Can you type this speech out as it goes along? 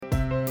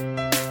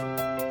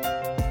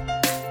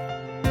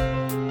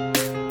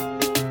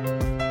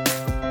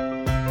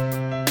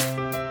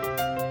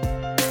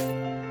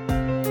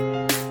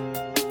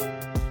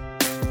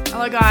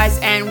guys,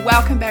 and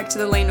welcome back to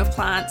the Lean with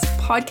Plants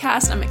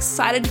podcast. I'm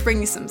excited to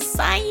bring you some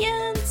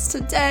science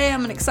today.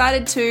 I'm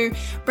excited to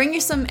bring you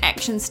some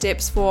action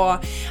steps for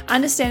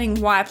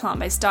understanding why a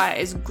plant-based diet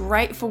is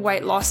great for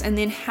weight loss, and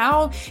then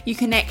how you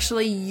can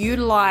actually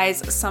utilize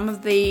some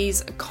of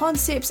these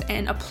concepts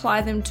and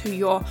apply them to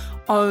your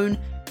own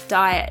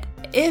diet.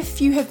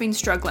 If you have been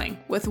struggling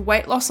with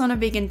weight loss on a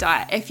vegan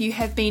diet, if you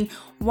have been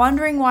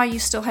wondering why you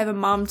still have a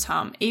mum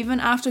tum even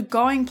after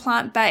going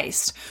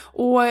plant-based,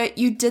 or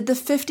you did the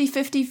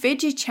 50-50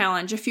 veggie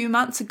challenge a few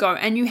months ago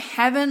and you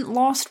haven't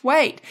lost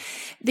weight,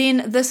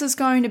 then this is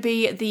going to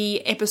be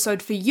the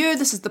episode for you.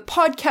 This is the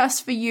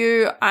podcast for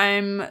you.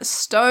 I'm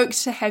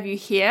stoked to have you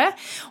here.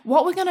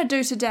 What we're going to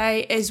do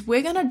today is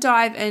we're going to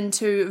dive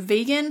into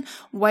vegan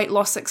weight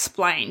loss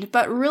explained,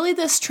 but really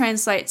this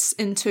translates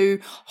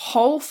into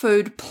whole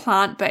food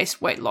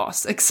plant-based weight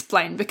loss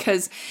explained,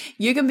 because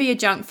you can be a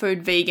junk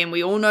food vegan.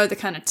 We all know the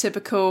kind of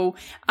typical,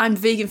 I'm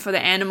vegan for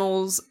the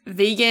animals,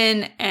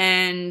 vegan,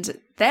 and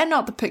they're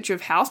not the picture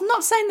of health. I'm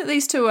not saying that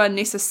these two are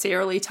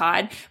necessarily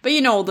tied, but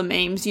you know all the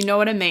memes, you know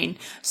what I mean.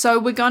 So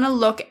we're going to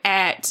look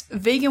at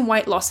vegan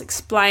weight loss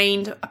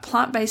explained, a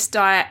plant-based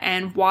diet,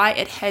 and why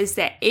it has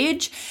that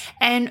edge.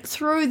 And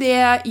through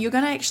there, you're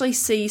going to actually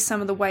see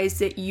some of the ways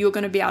that you're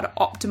going to be able to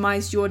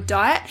optimize your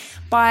diet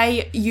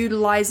by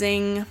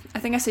utilizing, I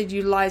think I said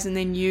utilize and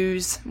then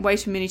use way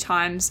too many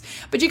times,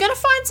 but you're going to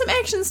find some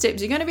action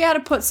steps. You're going to be able to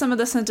put some of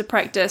this into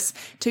practice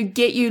to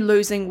get you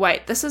losing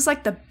weight. This is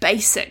like the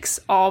basics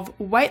of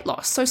weight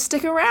loss, so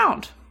stick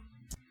around.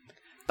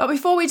 But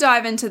before we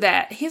dive into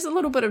that, here's a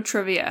little bit of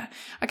trivia.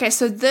 Okay,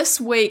 so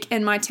this week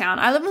in my town,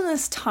 I live in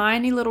this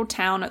tiny little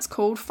town. It's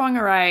called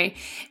Whangarei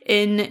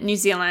in New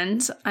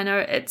Zealand. I know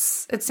it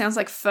sounds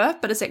like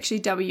F, but it's actually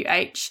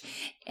WH.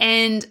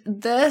 And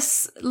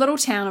this little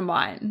town of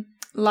mine,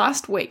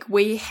 last week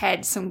we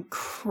had some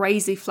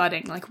crazy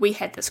flooding. Like, we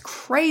had this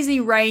crazy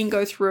rain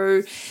go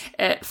through.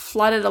 It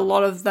flooded a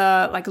lot of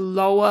the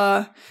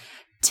lower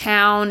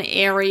town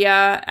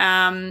area.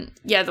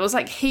 There was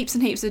heaps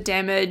and heaps of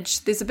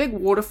damage. There's a big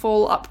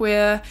waterfall up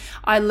where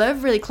I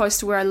live, really close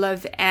to where I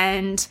live,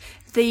 and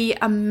the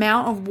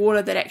amount of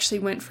water that actually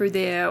went through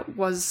there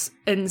was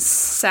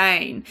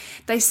insane.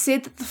 They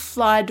said that the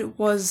flood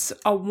was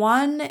the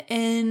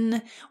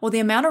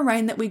amount of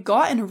rain that we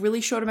got in a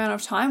really short amount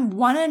of time,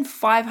 1 in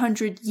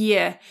 500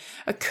 year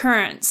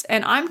occurrence.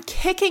 And I'm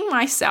kicking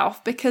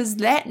myself because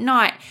that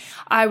night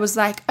I was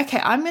like, okay,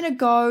 I'm going to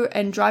go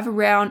and drive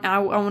around. I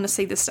want to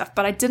see this stuff,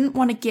 but I didn't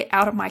want to get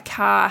out of my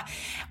car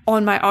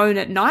on my own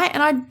at night.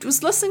 And I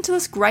was listening to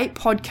this great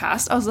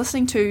podcast. I was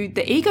listening to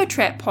the Ego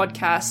Trap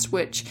podcast,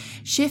 which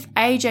Chef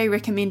AJ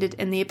recommended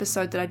in the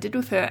episode that I did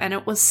with her. And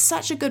it was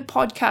such a good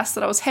podcast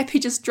that I was happy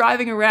just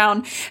driving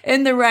around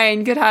in the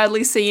rain, could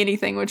hardly see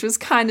anything, which was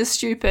kind of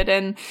stupid.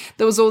 And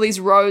there was all these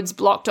roads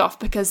blocked off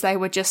because they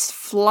were just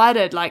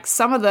flooded.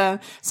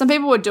 Some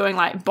people were doing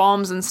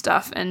bombs and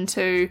stuff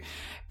into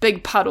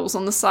big puddles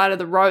on the side of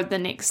the road the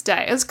next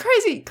day. It was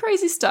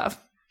crazy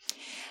stuff.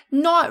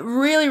 Not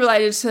really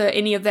related to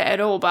any of that at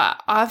all,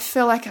 but I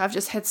feel like I've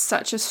just had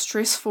such a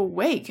stressful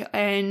week.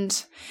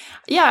 And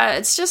yeah,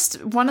 it's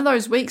just one of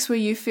those weeks where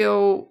you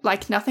feel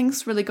like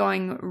nothing's really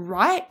going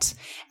right.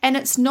 And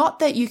it's not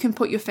that you can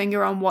put your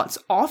finger on what's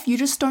off, you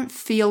just don't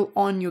feel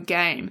on your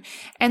game.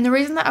 And the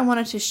reason that I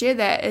wanted to share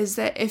that is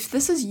that if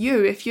this is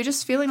you, if you're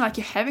just feeling like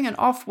you're having an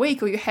off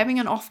week or you're having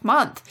an off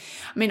month,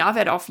 I mean, I've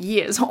had off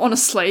years,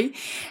 honestly.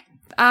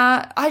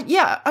 I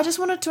just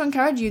wanted to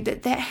encourage you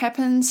that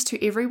happens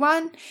to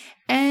everyone,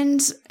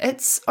 and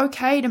it's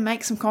okay to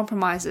make some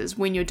compromises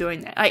when you're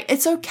doing that.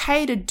 It's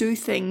okay to do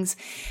things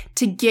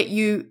to get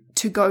you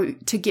to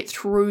get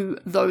through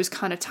those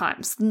kind of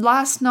times.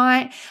 Last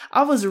night,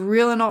 I was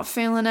really not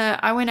feeling it.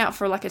 I went out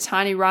for a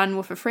tiny run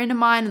with a friend of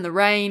mine in the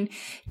rain,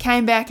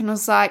 came back and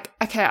was like,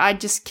 okay, I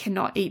just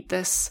cannot eat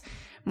this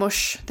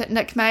mush that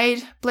Nick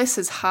made. Bless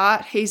his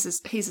heart. He's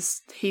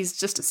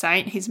just a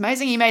saint. He's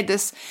amazing. He made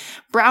this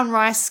brown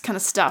rice kind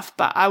of stuff,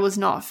 but I was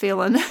not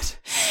feeling it.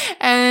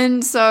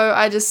 And so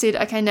I just said,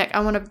 okay, Nick, I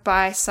want to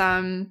buy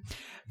some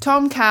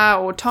Tom Kha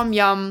or Tom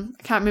Yum.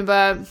 I can't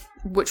remember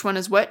which one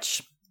is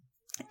which.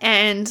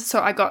 And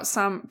so I got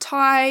some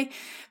Thai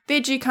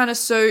veggie kind of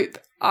soup.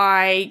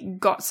 I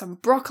got some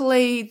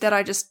broccoli that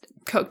I just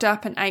cooked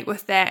up and ate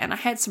with that, and I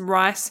had some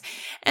rice,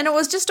 and it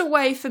was just a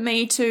way for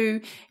me to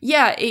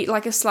eat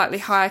a slightly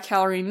higher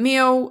calorie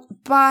meal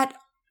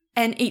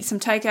and eat some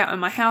takeout in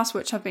my house,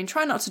 which I've been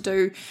trying not to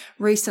do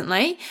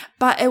recently,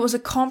 but it was a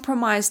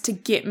compromise to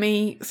get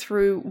me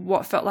through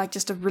what felt like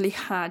just a really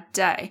hard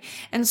day.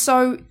 And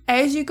so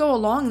as you go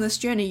along this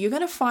journey, you're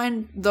going to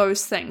find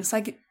those things,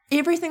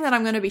 everything that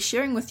I'm going to be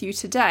sharing with you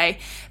today.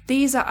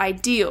 These are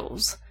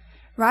ideals,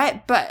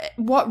 right? But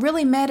what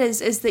really matters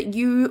is that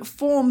you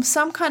form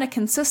some kind of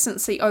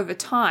consistency over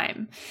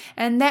time.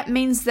 And that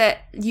means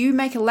that you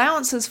make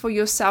allowances for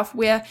yourself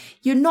where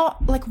you're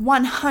not like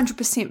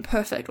 100%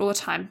 perfect all the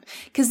time.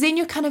 Because then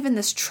you're kind of in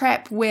this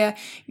trap where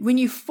when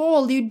you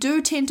fall, you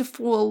do tend to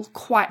fall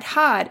quite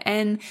hard.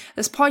 And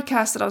this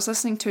podcast that I was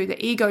listening to,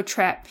 The Ego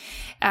Trap,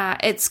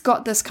 it's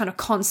got this kind of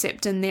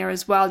concept in there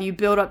as well. You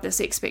build up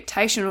this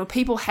expectation, or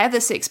people have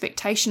this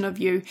expectation of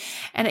you,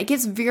 and it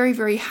gets very,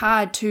 very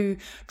hard to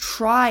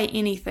try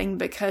anything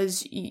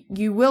because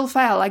you will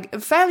fail. Like,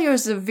 failure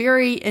is a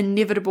very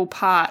inevitable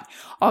part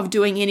of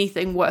doing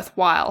anything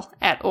worthwhile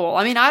at all.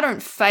 I mean, I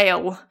don't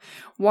fail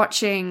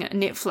watching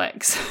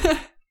Netflix.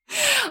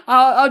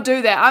 I'll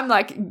do that. I'm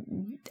like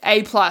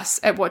A+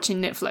 at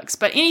watching Netflix,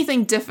 but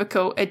anything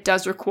difficult, it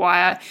does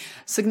require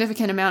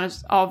significant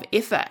amount of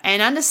effort,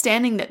 and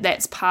understanding that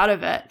that's part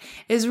of it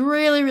is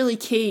really, really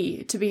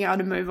key to being able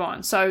to move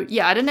on. So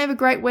yeah, I didn't have a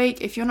great week.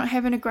 If you're not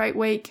having a great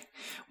week,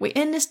 we're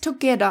in this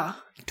together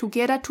to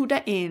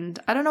the end.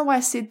 I don't know why I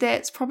said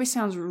that. It probably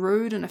sounds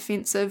rude and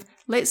offensive.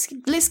 Let's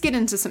get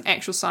into some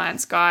actual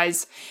science,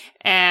 guys.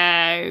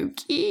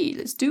 Okay,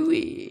 let's do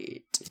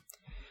it.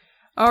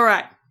 All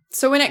right.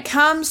 So when it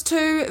comes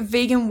to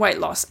vegan weight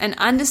loss and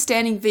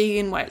understanding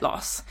vegan weight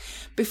loss,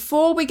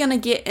 before we're going to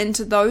get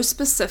into those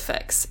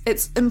specifics,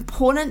 it's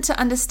important to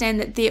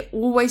understand that there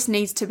always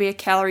needs to be a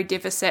calorie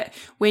deficit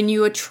when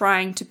you are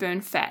trying to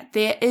burn fat.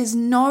 There is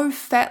no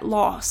fat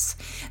loss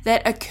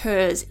that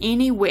occurs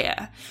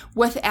anywhere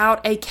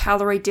without a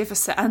calorie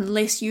deficit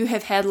unless you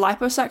have had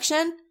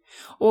liposuction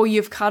or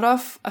you've cut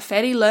off a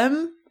fatty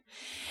limb.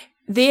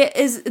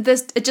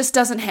 It just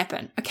doesn't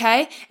happen,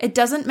 okay? It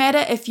doesn't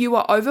matter if you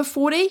are over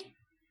 40.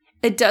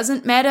 It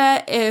doesn't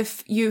matter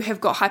if you have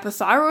got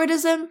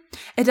hypothyroidism.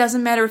 It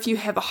doesn't matter if you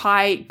have a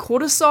high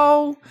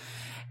cortisol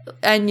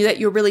and that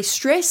you're really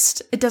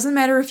stressed. It doesn't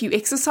matter if you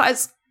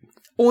exercise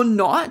or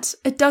not.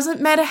 It doesn't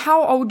matter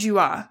how old you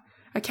are,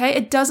 okay?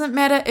 It doesn't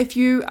matter if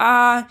you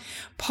are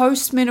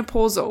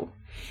postmenopausal.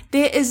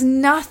 There is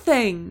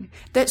nothing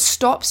that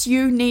stops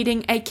you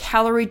needing a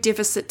calorie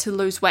deficit to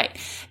lose weight.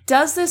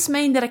 Does this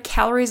mean that a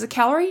calorie is a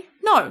calorie?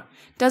 No.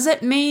 Does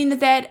it mean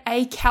that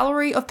a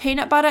calorie of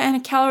peanut butter and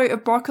a calorie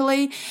of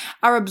broccoli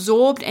are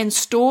absorbed and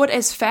stored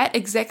as fat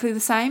exactly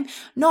the same?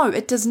 No,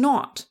 it does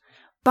not.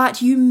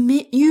 But you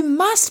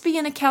must be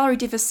in a calorie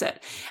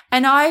deficit.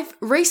 And I've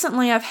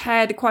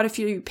had quite a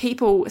few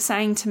people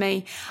saying to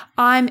me,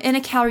 I'm in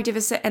a calorie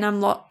deficit and I'm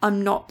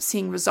not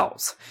seeing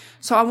results.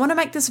 So I want to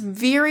make this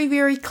very,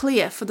 very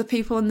clear for the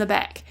people in the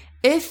back.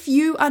 If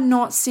you are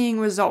not seeing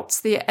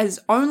results, there is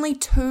only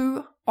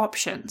two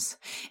options.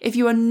 If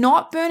you are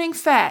not burning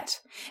fat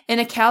in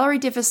a calorie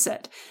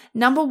deficit,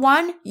 number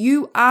one,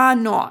 you are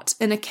not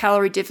in a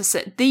calorie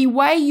deficit. The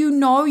way you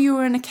know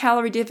you're in a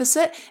calorie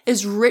deficit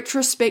is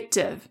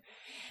retrospective.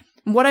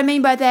 What I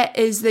mean by that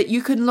is that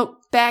you can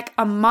look back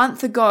a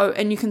month ago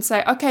and you can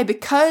say, okay,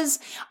 because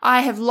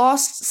I have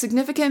lost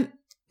significant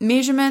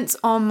measurements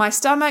on my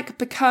stomach,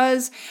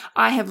 because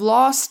I have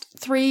lost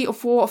 3 or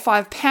 4 or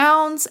 5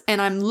 pounds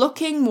and I'm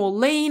looking more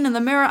lean in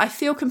the mirror, I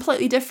feel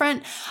completely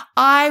different.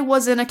 I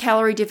was in a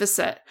calorie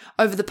deficit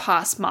over the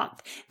past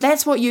month.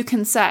 That's what you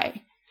can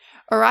say.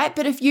 All right.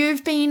 But if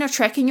you've been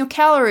tracking your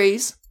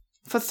calories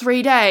for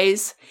 3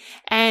 days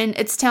and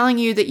it's telling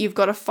you that you've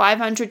got a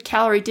 500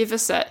 calorie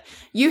deficit,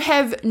 you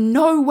have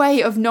no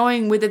way of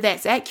knowing whether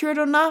that's accurate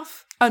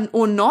enough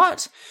or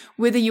not,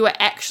 whether you are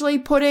actually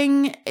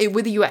in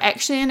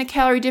a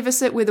calorie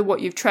deficit, whether what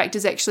you've tracked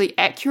is actually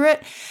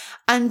accurate,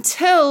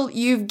 until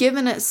you've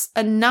given it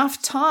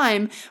enough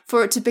time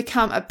for it to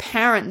become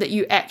apparent that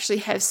you actually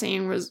have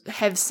seen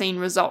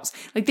results.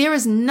 Like, there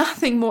is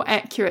nothing more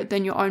accurate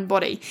than your own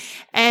body.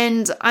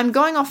 And I'm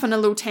going off on a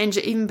little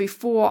tangent even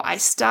before I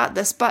start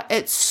this, but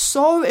it's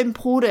so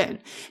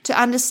important to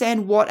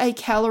understand what a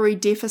calorie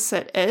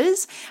deficit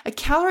is. A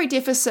calorie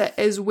deficit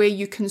is where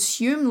you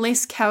consume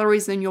less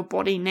calories than your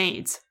body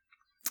needs.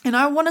 And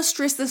I want to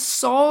stress this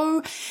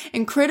so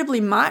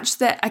incredibly much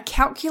that a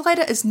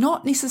calculator is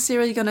not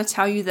necessarily going to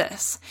tell you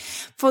this,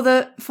 for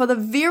the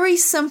very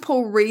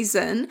simple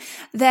reason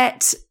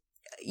that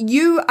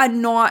you are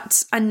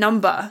not a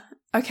number,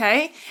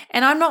 okay?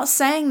 And I'm not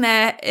saying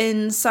that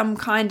in some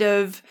kind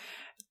of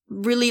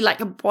really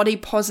like a body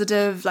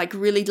positive, like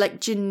really like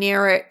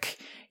generic,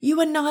 you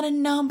are not a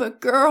number,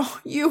 girl.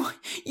 You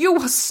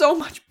are so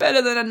much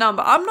better than a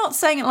number. I'm not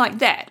saying it like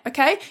that,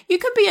 okay? You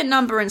could be a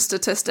number in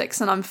statistics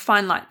and I'm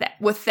fine like that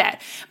with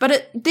that.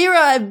 But there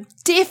are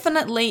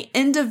definitely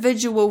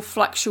individual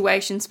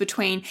fluctuations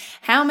between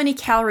how many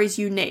calories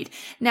you need.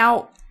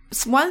 Now,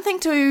 one thing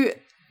to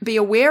be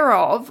aware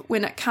of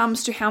when it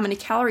comes to how many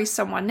calories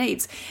someone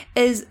needs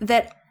is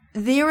that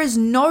there is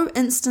no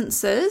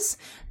instances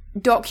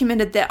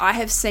documented that I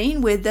have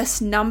seen where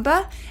this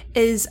number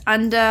is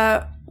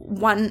under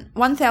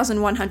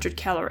 1,100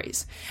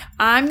 calories.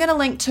 I'm going to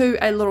link to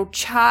a little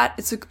chart.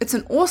 It's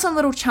an awesome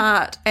little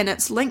chart, and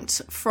it's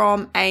linked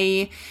from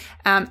it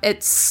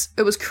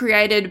was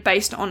created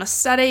based on a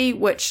study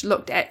which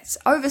looked at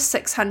over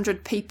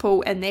 600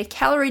 people and their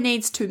calorie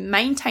needs to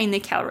maintain their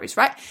calories,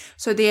 right?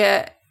 So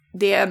their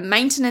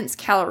maintenance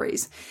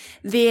calories.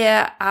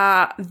 There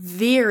are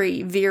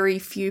very, very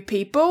few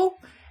people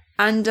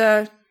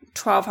under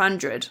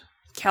 1,200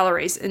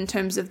 calories in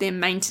terms of their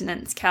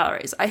maintenance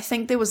calories. I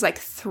think there was like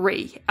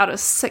 3 out of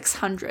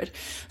 600.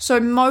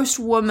 So most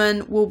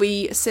women will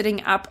be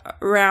sitting up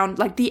around,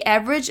 like the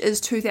average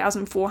is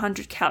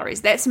 2,400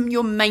 calories. That's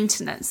your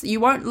maintenance. You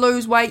won't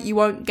lose weight, you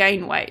won't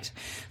gain weight.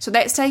 So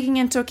that's taking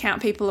into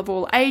account people of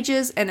all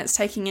ages, and it's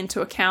taking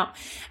into account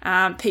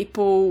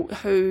people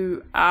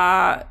who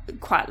are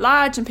quite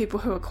large and people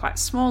who are quite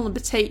small and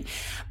petite.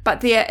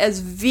 But there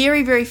is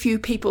very, very few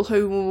people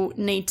who will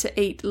need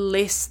to eat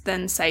less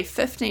than, say,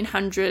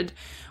 1,500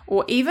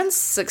 or even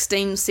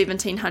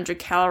 1,700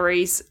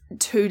 calories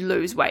to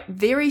lose weight.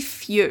 Very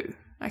few,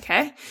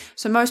 okay?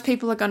 So most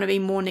people are going to be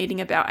more needing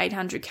about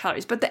 800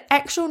 calories. But the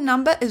actual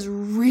number is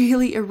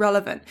really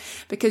irrelevant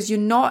because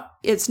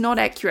it's not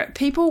accurate.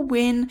 People,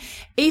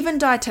 even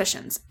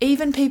dietitians,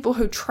 even people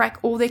who track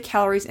all their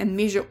calories and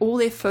measure all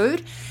their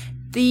food,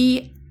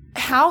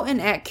 how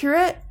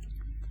inaccurate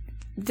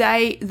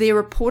their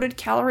reported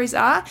calories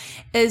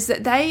is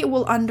that they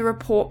will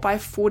underreport by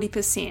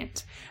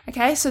 40%.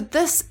 Okay, so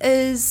this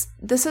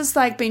is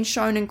like been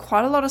shown in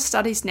quite a lot of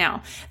studies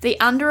now. The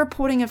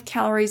underreporting of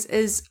calories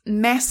is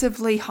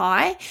massively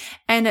high,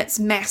 and it's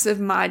massive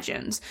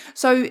margins.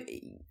 So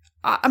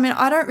I mean,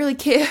 I don't really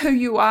care who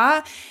you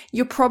are.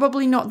 You're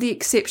probably not the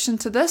exception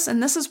to this.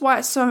 And this is why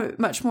it's so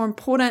much more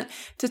important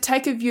to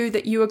take a view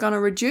that you are going to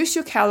reduce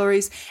your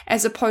calories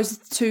as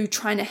opposed to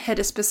trying to hit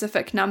a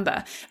specific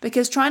number.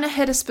 Because trying to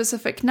hit a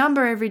specific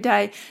number every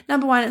day,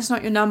 number one, it's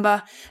not your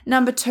number.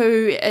 Number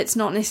two, it's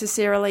not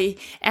necessarily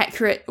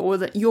accurate, or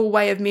that your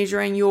way of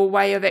measuring, your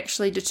way of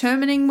actually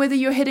determining whether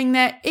you're hitting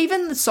that,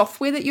 even the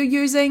software that you're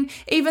using,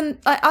 even,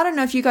 I don't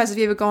know if you guys have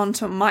ever gone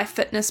to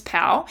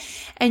MyFitnessPal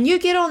and you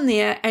get on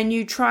there and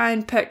you try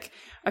and pick,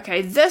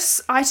 okay,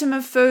 this item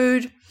of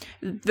food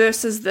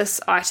versus this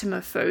item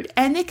of food.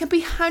 And there can be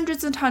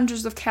hundreds and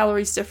hundreds of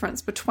calories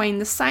difference between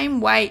the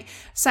same weight,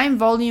 same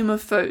volume of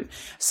food.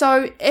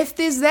 So if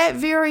there's that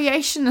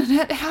variation in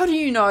it, how do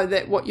you know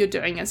that what you're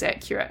doing is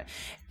accurate?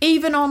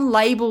 Even on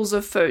labels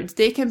of foods,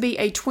 there can be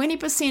a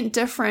 20%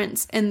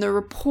 difference in the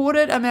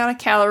reported amount of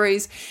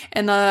calories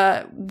and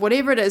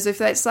whatever it is. If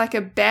that's like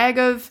a bag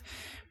of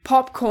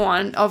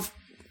popcorn, of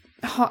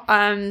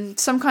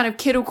some kind of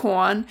kettle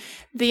corn,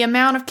 the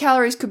amount of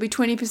calories could be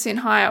 20%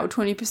 higher or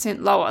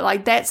 20% lower.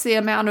 Like that's the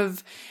amount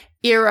of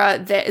error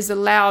that is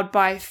allowed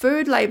by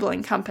food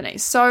labeling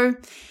companies. So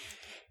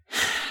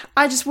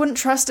I just wouldn't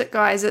trust it,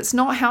 guys. It's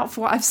not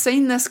helpful. I've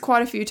seen this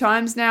quite a few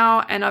times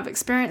now, and I've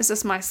experienced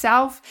this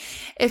myself.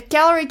 If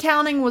calorie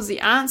counting was the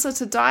answer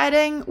to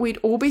dieting, we'd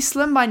all be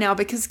slim by now,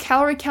 because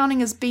calorie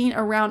counting has been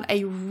around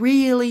a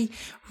really,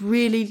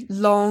 really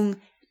long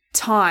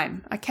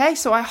time. Okay,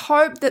 so I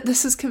hope that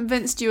this has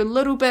convinced you a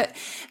little bit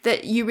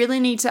that you really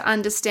need to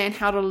understand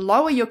how to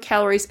lower your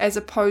calories as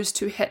opposed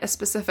to hit a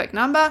specific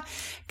number,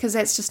 because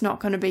that's just not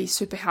going to be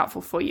super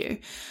helpful for you.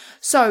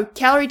 So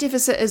calorie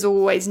deficit is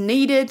always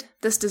needed.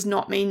 This does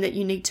not mean that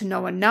you need to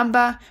know a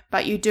number,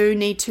 but you do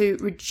need to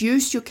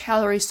reduce your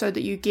calories so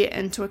that you get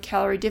into a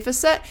calorie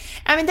deficit.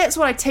 I mean, that's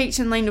what I teach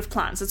in Lean with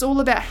Plants. It's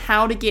all about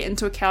how to get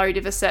into a calorie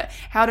deficit,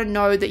 how to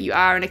know that you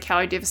are in a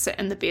calorie deficit,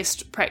 and the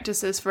best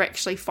practices for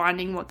actually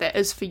finding what that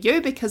is for you,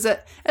 because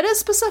it is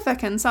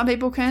specific, and some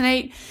people can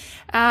eat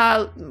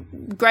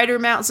greater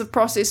amounts of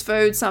processed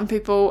food. Some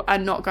people are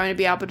not going to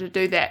be able to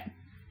do that,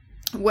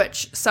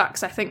 which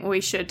sucks. I think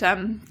we should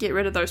get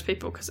rid of those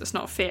people because it's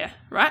not fair,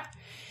 right?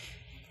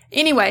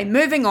 Anyway,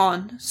 moving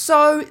on.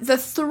 So the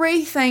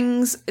 3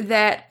 things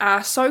that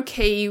are so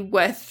key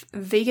with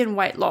vegan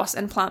weight loss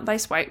and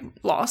plant-based weight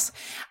loss,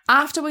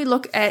 after we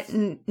look at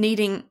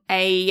needing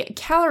a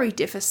calorie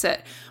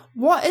deficit,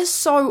 what is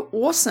so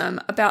awesome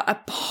about a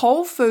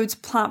whole foods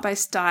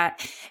plant-based diet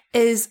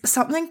is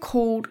something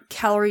called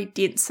calorie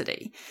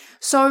density.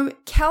 So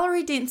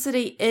calorie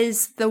density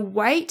is the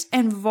weight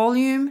and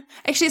volume.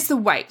 Actually, it's the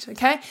weight,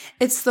 okay?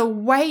 It's the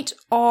weight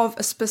of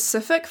a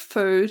specific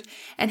food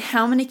and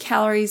how many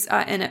calories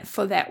are in it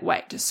for that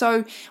weight.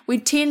 So we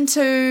tend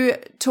to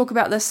talk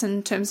about this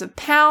in terms of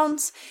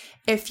pounds.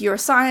 If you're a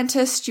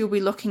scientist, you'll be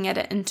looking at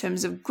it in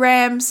terms of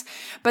grams.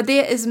 But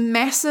there is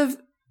massive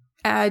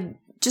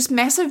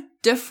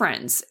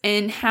difference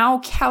in how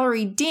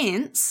calorie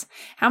dense,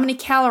 how many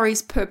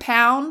calories per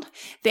pound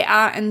there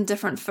are in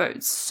different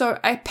foods. So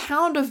a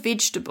pound of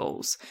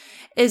vegetables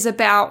is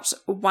about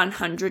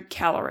 100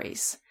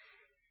 calories.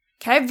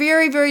 Okay,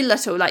 very, very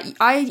little. Like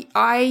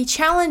I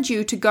challenge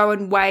you to go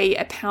and weigh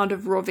a pound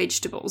of raw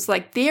vegetables.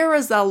 Like there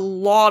is a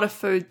lot of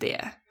food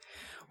there.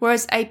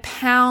 Whereas a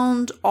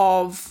pound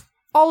of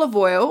olive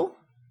oil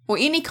or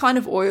any kind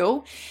of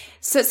oil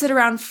sits at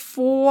around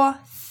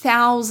 4,000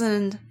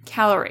 3,000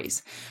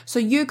 calories. So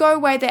you go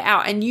weigh that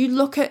out and you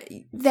look at,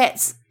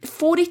 that's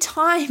 40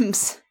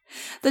 times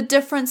the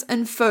difference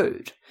in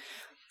food.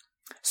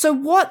 So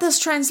what this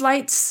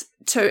translates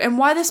to and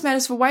why this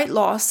matters for weight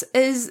loss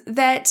is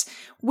that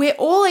we're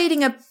all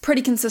eating a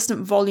pretty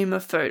consistent volume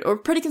of food or a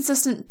pretty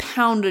consistent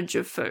poundage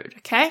of food,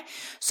 okay?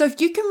 So if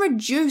you can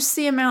reduce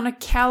the amount of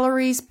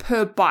calories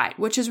per bite,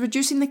 which is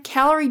reducing the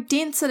calorie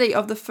density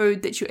of the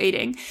food that you're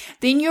eating,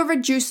 then you're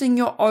reducing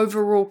your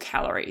overall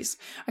calories,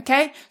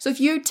 okay? So if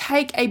you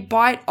take a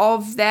bite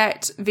of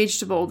that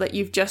vegetable that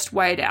you've just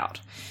weighed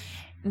out,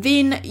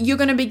 then you're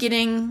going to be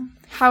getting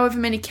however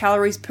many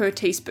calories per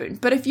teaspoon.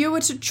 But if you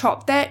were to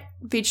chop that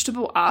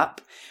vegetable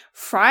up,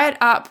 fry it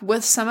up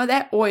with some of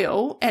that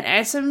oil and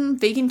add some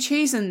vegan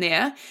cheese in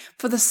there,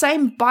 for the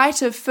same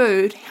bite of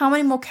food, how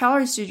many more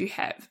calories did you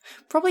have?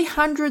 Probably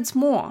hundreds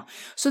more.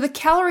 So the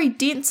calorie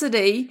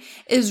density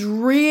is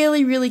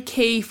really, really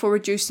key for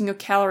reducing your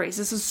calories.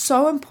 This is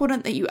so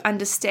important that you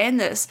understand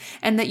this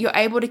and that you're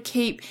able to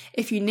keep,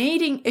 if you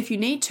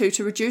need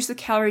to reduce the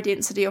calorie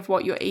density of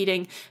what you're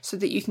eating so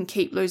that you can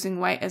keep losing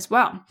weight as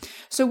well.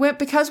 So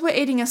because we're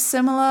eating a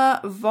similar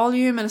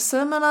volume and a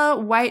similar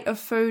weight of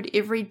food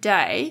every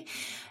day,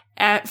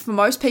 for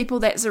most people,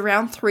 that's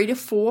around 3 to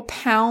 4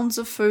 pounds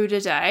of food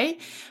a day.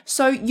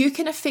 So you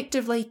can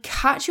effectively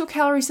cut your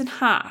calories in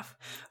half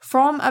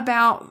from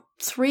about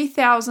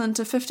 3,000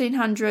 to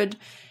 1,500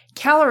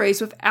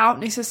 calories without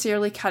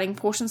necessarily cutting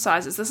portion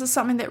sizes. This is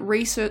something that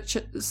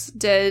researchers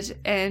did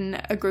in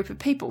a group of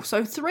people.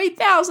 So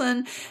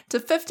 3,000 to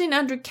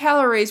 1,500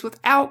 calories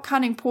without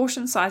cutting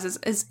portion sizes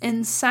is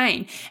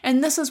insane.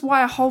 And this is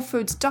why a whole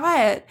foods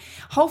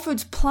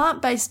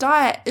plant-based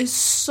diet is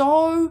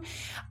so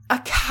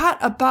a cut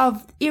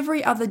above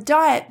every other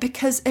diet,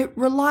 because it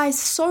relies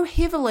so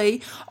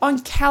heavily on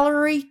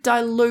calorie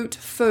dilute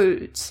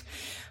foods.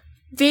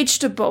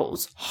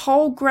 Vegetables,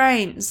 whole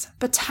grains,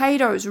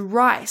 potatoes,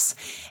 rice,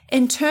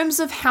 in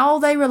terms of how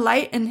they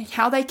relate and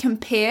how they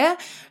compare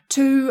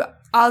to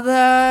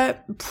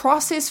other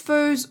processed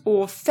foods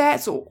or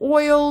fats or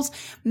oils,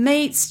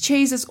 meats,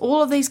 cheeses,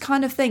 all of these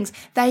kind of things,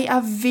 they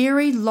are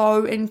very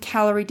low in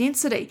calorie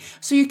density.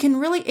 So you can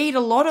really eat a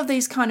lot of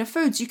these kind of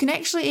foods. You can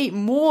actually eat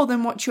more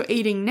than what you're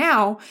eating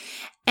now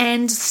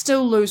and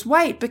still lose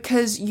weight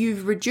because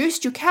you've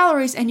reduced your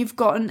calories and you've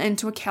gotten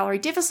into a calorie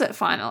deficit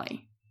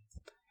finally.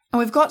 And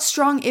we've got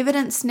strong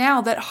evidence now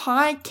that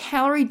high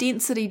calorie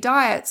density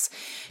diets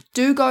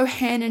do go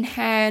hand in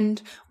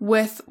hand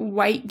with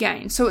weight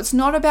gain. So it's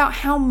not about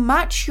how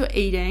much you're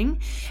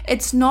eating.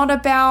 It's not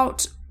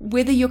about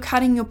whether you're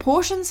cutting your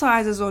portion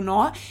sizes or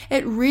not.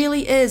 It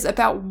really is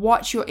about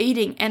what you're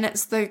eating. And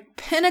it's the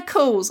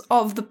pinnacles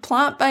of the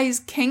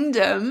plant-based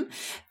kingdom,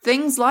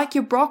 things like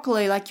your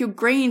broccoli, like your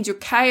greens, your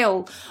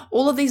kale,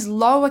 all of these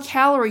lower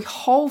calorie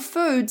whole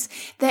foods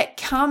that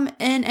come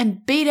in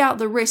and beat out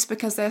the rest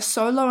because they're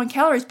so low in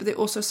calories, but they're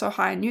also so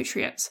high in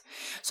nutrients.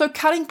 So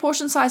cutting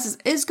portion sizes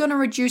is going to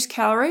reduce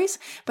calories,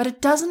 but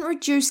it doesn't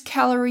reduce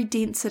calorie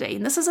density.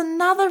 And this is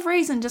another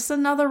reason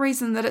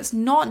that it's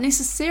not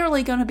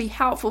necessarily going to be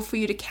helpful for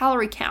you to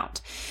calorie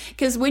count.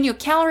 Because when you're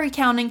calorie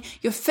counting,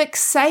 you're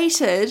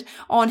fixated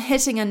on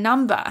hitting a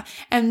number.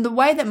 And the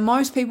way that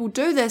most people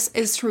do this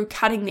is through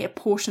cutting their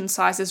portion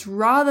sizes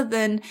rather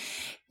than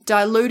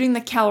diluting the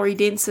calorie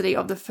density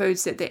of the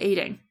foods that they're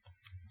eating.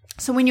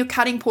 So when you're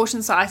cutting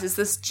portion sizes,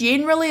 this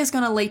generally is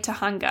going to lead to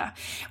hunger,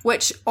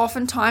 which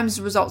oftentimes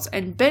results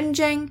in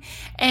binging.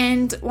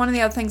 And one of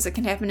the other things that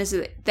can happen is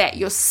that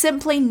you're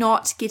simply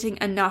not getting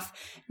enough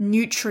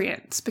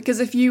nutrients. Because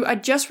if you are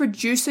just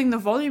reducing the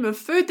volume of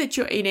food that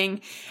you're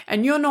eating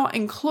and you're not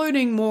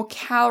including more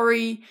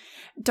calorie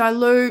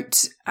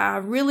dilute,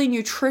 really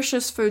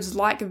nutritious foods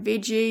like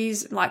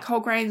veggies, like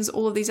whole grains,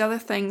 all of these other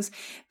things,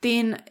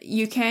 then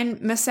you can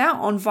miss out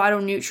on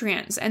vital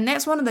nutrients. And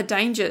that's one of the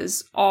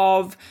dangers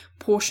of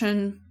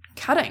portion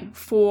cutting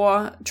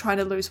for trying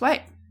to lose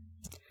weight.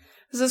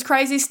 There's this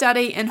crazy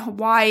study in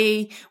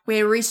Hawaii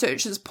where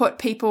researchers put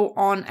people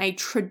on a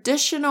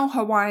traditional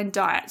Hawaiian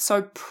diet.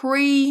 So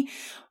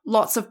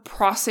lots of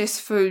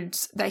processed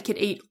foods. They could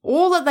eat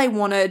all that they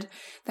wanted.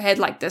 They had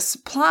like this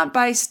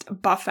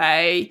plant-based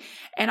buffet.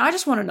 And I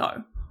just want to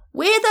know,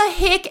 where the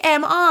heck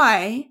am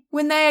I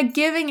when they are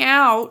giving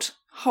out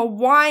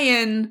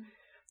Hawaiian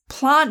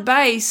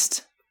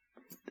plant-based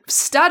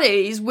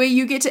studies where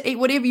you get to eat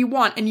whatever you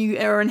want and you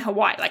are in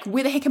Hawaii? Like,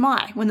 where the heck am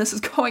I when this is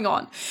going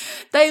on?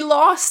 They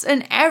lost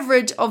an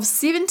average of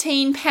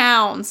 17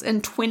 pounds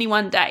in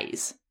 21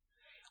 days.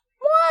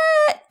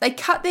 What? They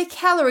cut their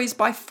calories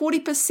by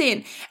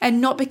 40%, and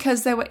not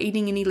because they were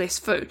eating any less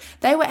food.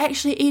 They were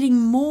actually eating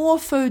more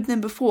food than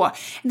before.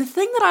 And the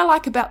thing that I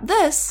like about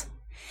this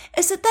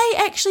is that they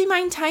actually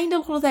maintained a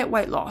lot of that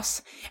weight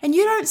loss. And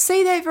you don't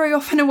see that very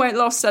often in weight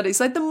loss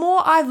studies. Like, the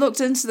more I've looked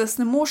into this,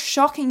 the more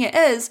shocking it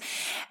is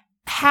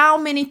how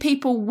many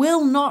people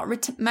will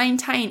not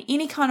maintain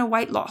any kind of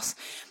weight loss.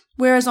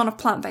 Whereas on a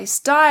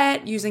plant-based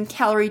diet, using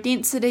calorie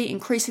density,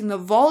 increasing the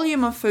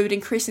volume of food,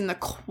 increasing the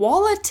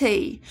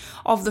quality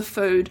of the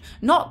food,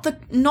 not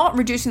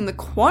reducing the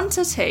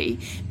quantity,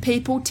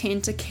 people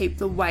tend to keep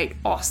the weight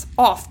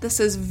off. This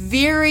is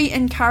very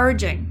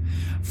encouraging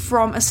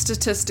from a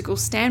statistical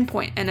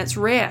standpoint, and it's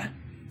rare.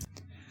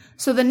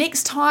 So the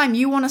next time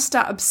you want to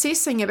start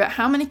obsessing about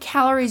how many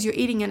calories you're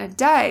eating in a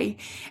day,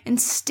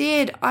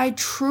 instead, I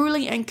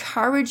truly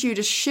encourage you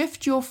to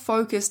shift your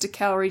focus to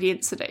calorie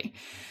density.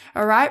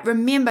 All right.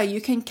 Remember,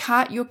 you can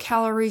cut your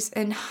calories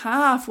in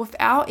half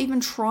without even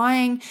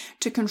trying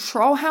to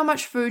control how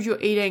much food you're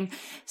eating,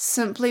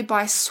 simply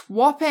by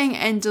swapping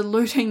and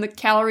diluting the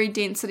calorie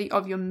density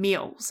of your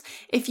meals.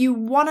 If you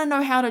want to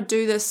know how to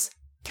do this,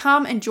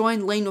 come and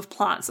join Lean with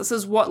Plants. This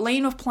is what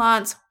Lean with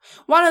Plants,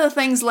 one of the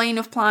things Lean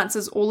with Plants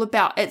is all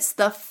about. It's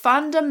the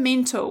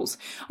fundamentals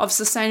of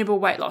sustainable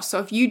weight loss. So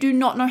if you do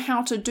not know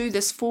how to do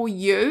this for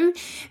you,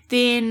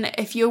 then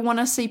if you want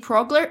to see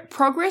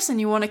progress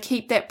and you want to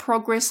keep that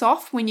progress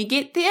off when you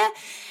get there,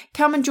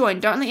 come and join.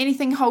 Don't let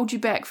anything hold you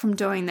back from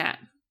doing that.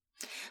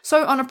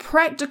 So on a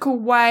practical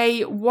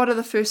way, what are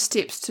the first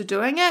steps to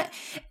doing it?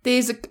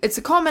 It's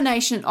a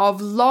combination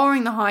of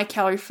lowering the high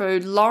calorie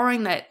food,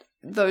 lowering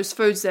those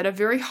foods that are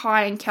very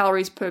high in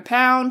calories per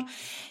pound,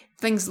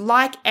 things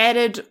like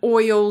added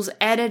oils,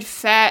 added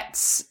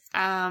fats.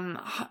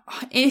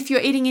 If you're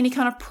eating any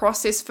kind of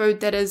processed food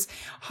that is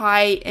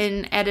high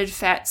in added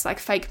fats, like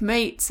fake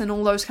meats and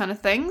all those kind of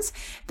things,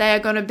 they are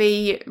going to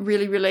be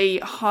really, really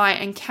high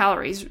in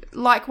calories.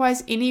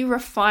 Likewise, any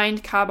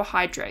refined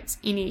carbohydrates,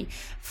 any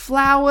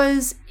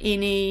flours,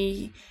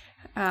 any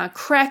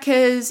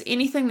crackers,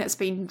 anything that's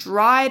been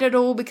dried at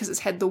all because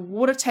it's had the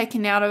water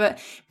taken out of it.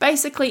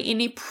 Basically,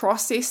 any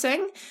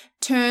processing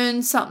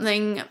turns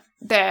something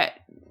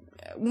that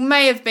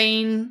may have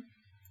been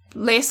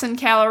less in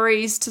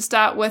calories to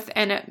start with,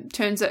 and it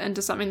turns it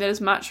into something that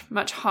is much,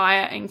 much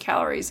higher in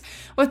calories,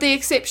 with the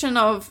exception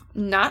of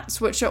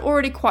nuts, which are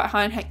already quite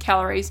high in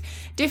calories.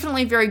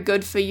 Definitely very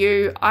good for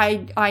you.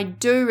 I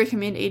do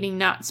recommend eating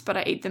nuts, but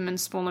I eat them in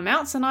small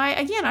amounts, and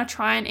I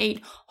try and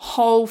eat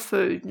whole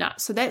food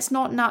nuts. So that's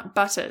not nut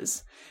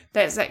butters.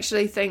 That's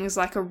actually things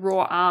like a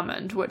raw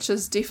almond, which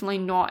is definitely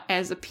not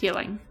as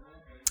appealing.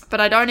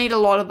 But I don't eat a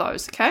lot of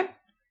those, okay?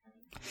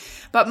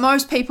 But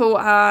most people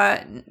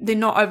they're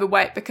not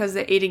overweight because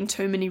they're eating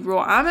too many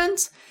raw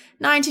almonds.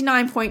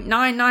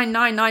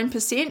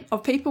 99.9999%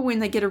 of people, when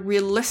they get a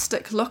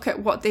realistic look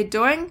at what they're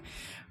doing,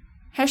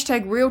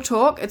 #real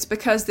talk, it's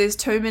because there's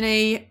too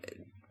many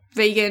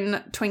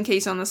vegan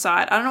Twinkies on the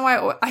side. I don't know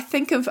why I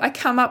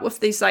come up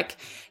with these like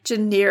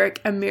generic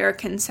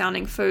American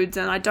sounding foods,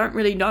 and I don't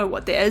really know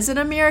what there is in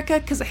America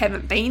because I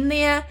haven't been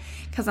there,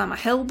 because I'm a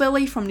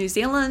hillbilly from New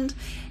Zealand.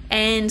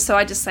 And so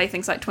I just say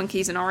things like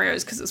Twinkies and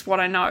Oreos because it's what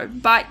I know.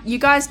 But you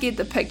guys get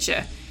the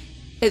picture.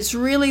 It's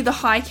really the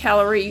high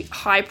calorie,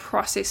 high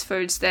processed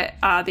foods that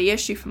are the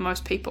issue for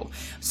most people.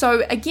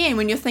 So again,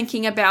 when you're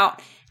thinking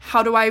about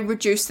how do I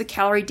reduce the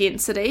calorie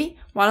density,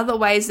 one of the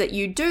ways that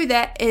you do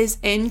that is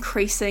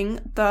increasing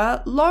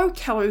the low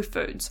calorie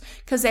foods,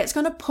 because that's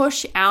going to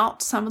push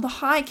out some of the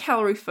high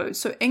calorie foods.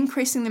 So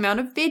increasing the amount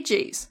of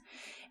veggies,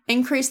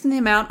 increasing the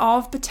amount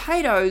of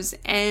potatoes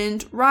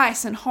and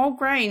rice and whole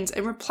grains,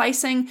 and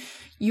replacing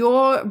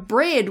your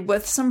bread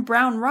with some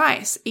brown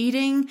rice,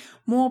 eating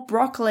more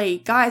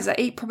broccoli. Guys, I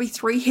eat probably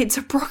 3 heads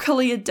of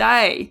broccoli a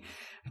day.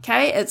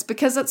 Okay, it's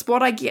because it's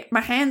what I get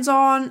my hands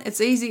on. It's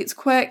easy, it's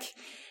quick,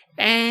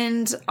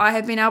 and I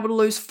have been able to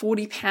lose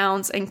 40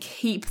 pounds and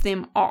keep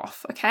them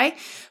off. Okay,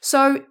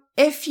 so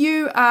if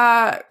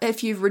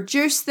you've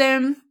reduced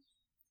them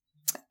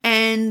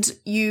and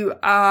you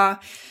are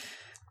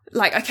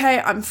like, okay,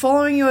 I'm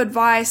following your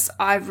advice,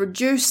 I've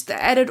reduced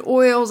the added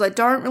oils, I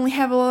don't really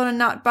have a lot of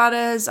nut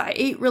butters, I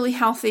eat really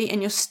healthy,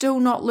 and you're still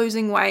not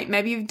losing weight.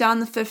 Maybe you've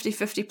done the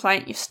 50-50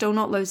 plate, you're still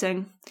not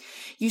losing.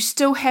 You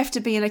still have to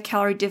be in a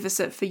calorie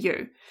deficit for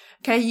you.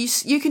 Okay,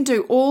 you can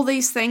do all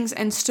these things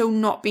and still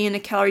not be in a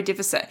calorie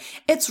deficit.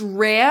 It's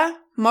rare.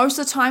 Most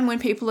of the time when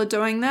people are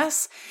doing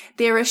this,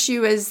 their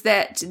issue is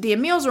that their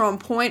meals are on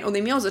point or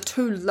their meals are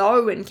too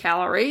low in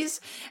calories,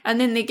 and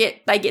then they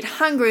get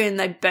hungry and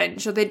they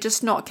binge, or they're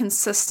just not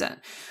consistent.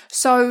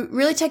 So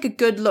really take a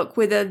good look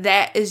whether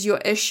that is your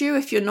issue.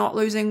 If you're not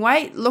losing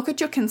weight, look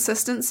at your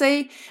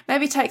consistency.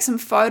 Maybe take some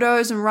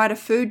photos and write a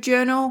food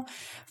journal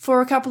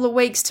for a couple of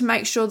weeks to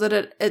make sure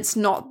that it's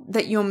not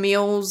that your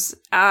meals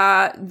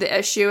are the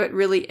issue. It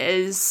really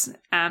is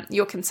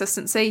your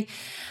consistency.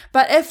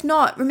 But if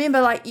not,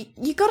 remember, like,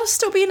 you got to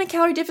still be in a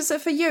calorie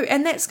deficit for you,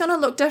 and that's going to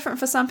look different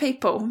for some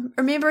people.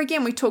 Remember,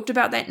 again, we talked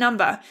about that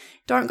number.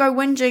 Don't go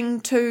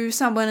whinging to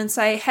someone and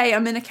say, hey,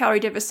 I'm in a calorie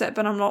deficit,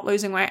 but I'm not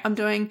losing weight.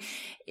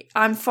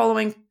 I'm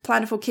following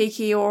Plentiful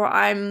Kiki, or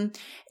I'm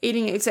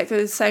eating exactly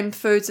the same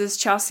foods as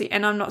Chelsea,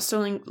 and I'm not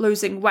still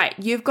losing weight.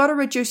 You've got to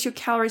reduce your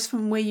calories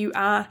from where you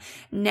are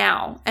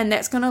now, and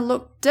that's going to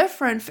look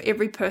different for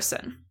every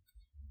person.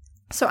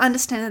 So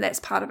understand that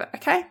that's part of it,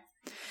 okay?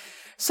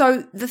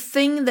 So the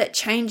thing that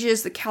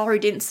changes the calorie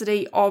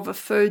density of a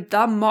food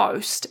the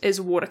most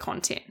is water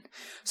content.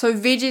 So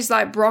veggies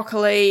like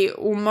broccoli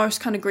or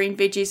most kind of green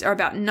veggies are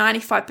about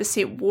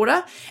 95%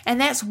 water, and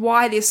that's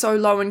why they're so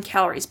low in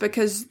calories,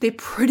 because they're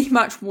pretty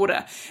much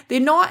water. They're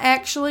not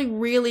actually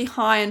really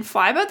high in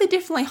fiber. They're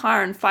definitely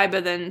higher in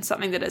fiber than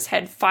something that has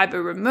had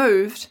fiber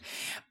removed,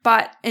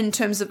 but in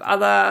terms of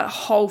other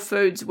whole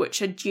foods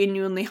which are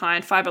genuinely high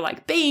in fiber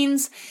like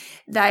beans,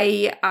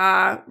 they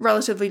are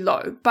relatively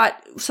low.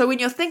 But so when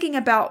you're thinking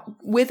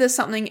about whether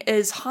something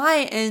is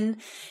high in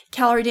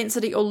calorie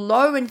density or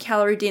low in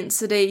calorie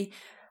density,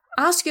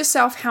 ask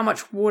yourself how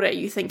much water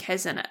you think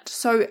has in it.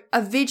 So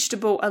a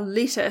vegetable, a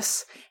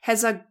lettuce,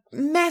 has a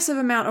massive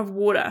amount of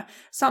water.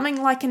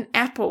 Something like an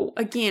apple,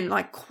 again,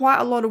 like quite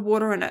a lot of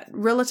water in it,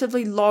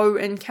 relatively low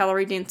in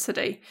calorie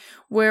density.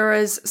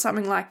 Whereas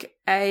something like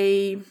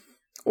a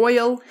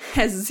oil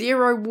has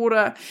zero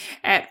water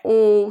at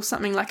all.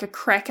 Something like a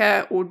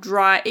cracker or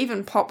dry,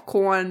 even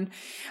popcorn,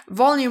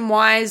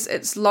 volume-wise,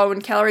 it's low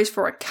in calories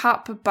for a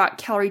cup, but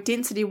calorie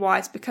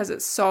density-wise, because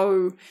it's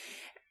so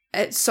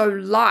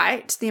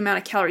light, the amount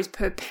of calories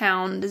per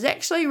pound is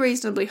actually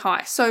reasonably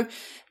high. So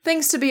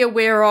things to be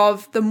aware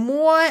of: the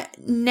more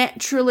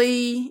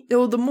naturally,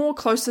 or the more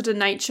closer to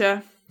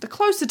nature, the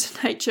closer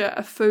to nature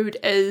a food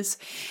is,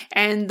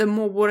 and the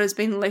more water has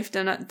been left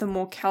in it, the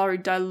more calorie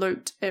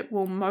dilute it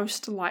will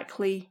most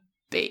likely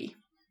be.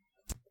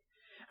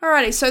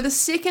 Alrighty, so the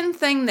second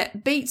thing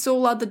that beats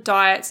all other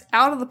diets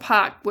out of the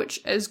park, which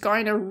is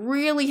going to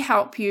really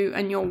help you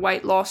in your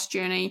weight loss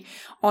journey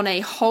on a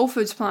whole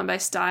foods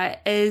plant-based diet,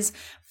 is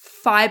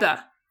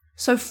fiber.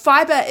 So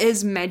fiber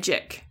is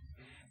magic.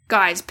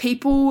 Guys,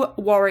 people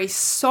worry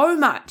so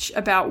much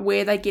about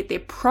where they get their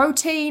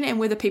protein and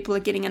whether people are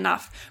getting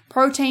enough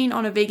protein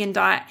on a vegan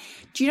diet.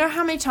 Do you know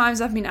how many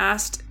times I've been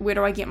asked, where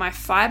do I get my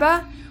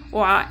fiber?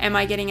 Or am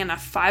I getting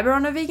enough fiber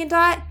on a vegan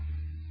diet?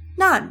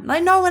 None.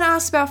 Like, no one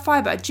asks about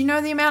fiber. Do you know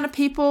the amount of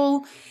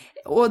people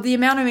or the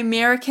amount of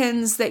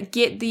Americans that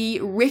get the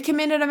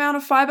recommended amount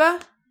of fiber?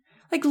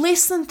 Like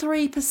less than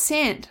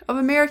 3% of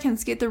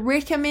Americans get the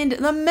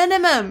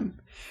minimum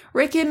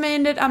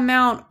recommended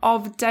amount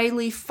of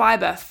daily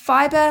fiber.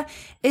 Fiber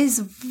is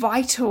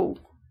vital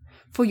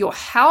for your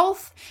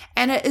health,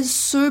 and it is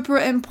super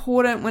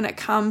important when it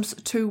comes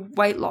to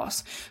weight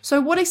loss.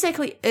 So what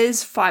exactly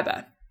is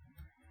fiber?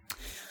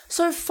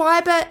 So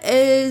fiber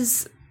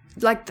is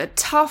like the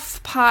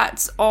tough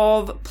parts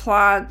of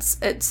plants.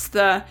 It's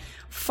the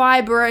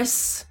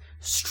fibrous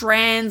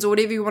strands, or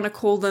whatever you want to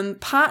call them,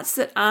 parts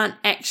that aren't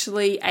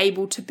actually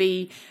able to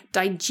be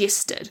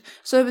digested.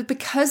 So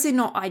because they're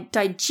not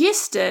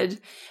digested,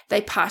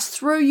 they pass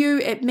through you.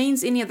 It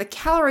means any of the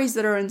calories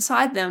that are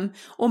inside them,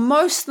 or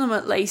most of them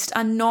at least,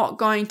 are not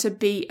going to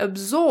be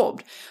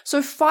absorbed.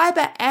 So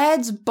fiber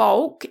adds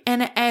bulk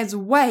and it adds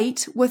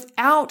weight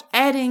without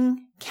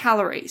adding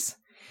calories.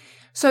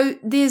 So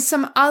there's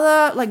some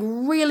other like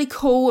really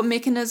cool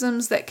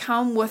mechanisms that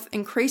come with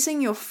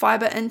increasing your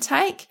fiber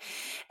intake,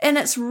 and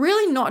it's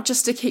really not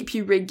just to keep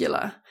you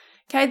regular.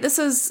 Okay,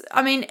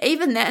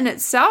 even that in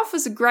itself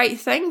is a great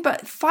thing,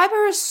 but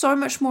fiber is so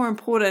much more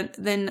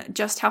important than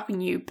just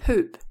helping you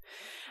poop.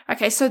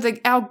 Okay, so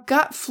our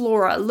gut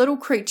flora, little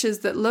creatures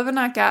that live in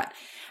our gut,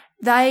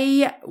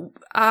 they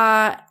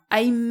are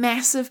a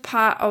massive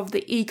part of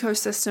the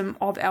ecosystem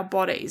of our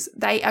bodies.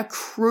 They are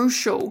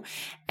crucial,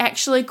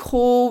 actually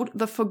called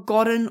the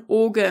forgotten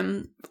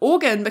organ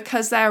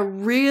because they are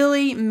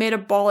really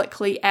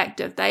metabolically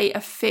active. They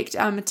affect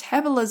our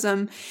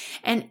metabolism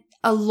and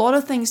a lot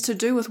of things to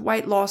do with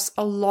weight loss,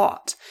 a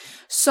lot.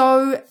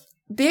 So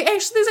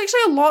there's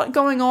actually a lot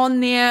going on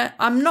there.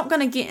 I'm not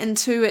going to get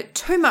into it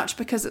too much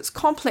because it's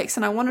complex,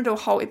 and I want to do a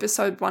whole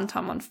episode one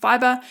time on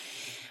fiber.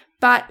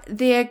 But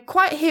they're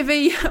quite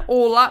heavy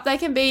all up. They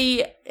can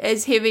be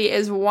as heavy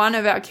as one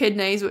of our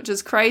kidneys, which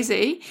is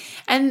crazy.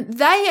 And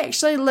they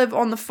actually live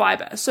on the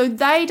fiber. So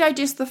they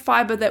digest the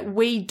fiber that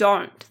we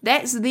don't.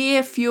 That's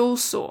their fuel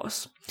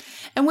source.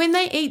 And when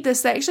they eat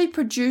this, they actually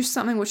produce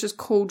something which is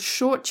called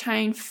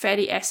short-chain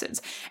fatty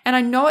acids. And I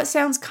know it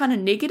sounds kind of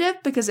negative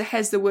because it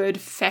has the word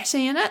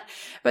fatty in it,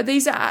 but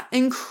these are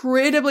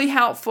incredibly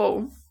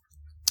helpful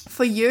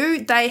for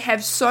you. They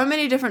have so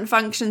many different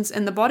functions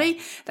in the body.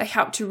 They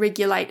help to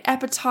regulate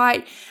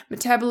appetite,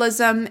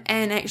 metabolism,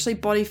 and actually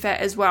body fat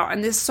as well.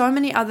 And there's so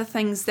many other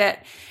things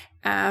that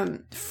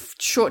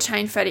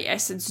short-chain fatty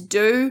acids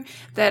do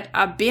that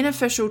are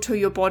beneficial to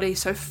your body.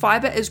 So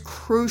fiber is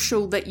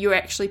crucial that you're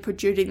actually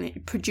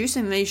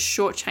producing these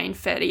short-chain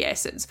fatty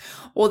acids,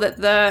 or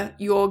that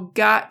your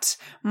gut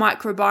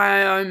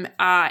microbiome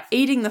are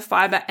eating the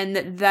fiber and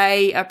that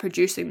they are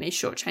producing these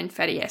short-chain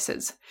fatty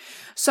acids.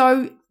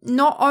 So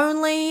not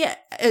only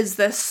is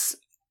this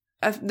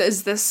acid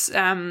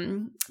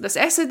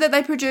that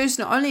they produce,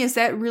 not only is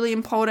that really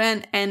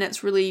important and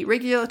it's really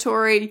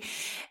regulatory,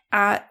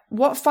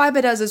 what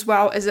fiber does as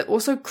well is it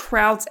also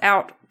crowds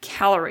out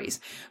calories.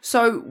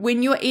 So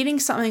when you're eating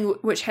something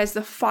which has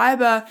the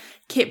fiber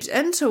kept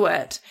into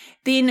it,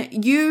 then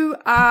you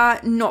are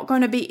not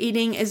going to be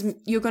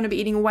you're going to be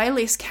eating way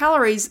less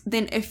calories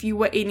than if you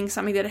were eating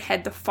something that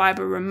had the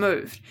fiber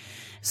removed.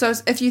 So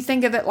if you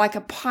think of it like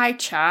a pie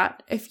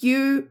chart, if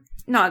you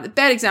the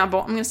bad example,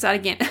 I'm going to start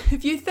again.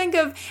 If you think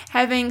of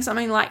having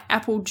something like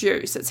apple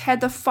juice, it's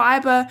had the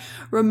fiber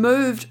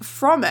removed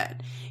from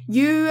it.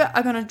 You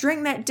are going to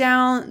drink that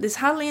down.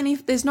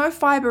 There's no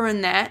fiber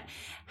in that.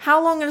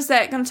 How long is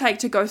that going to take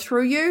to go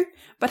through you?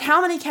 But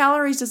how many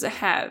calories does it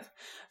have?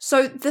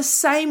 So the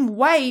same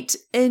weight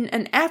in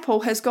an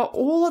apple has got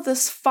all of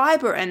this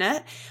fiber in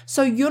it.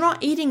 So you're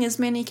not eating as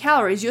many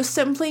calories. You're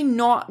simply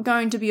not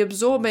going to be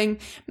absorbing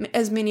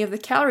as many of the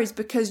calories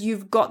because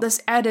you've got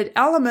this added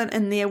element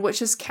in there,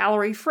 which is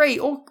calorie free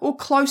or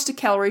close to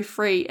calorie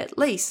free at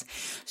least.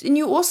 And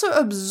you also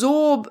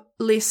absorb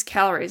less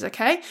calories,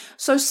 okay?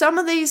 So some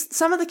of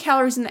the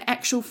calories in the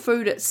actual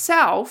food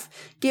itself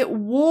get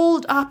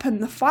walled up in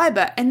the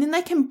fiber, and then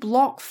they can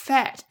block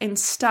fat and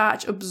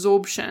starch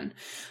absorption.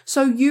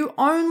 So you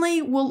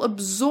only will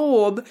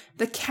absorb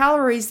the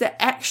calories that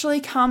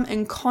actually come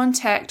in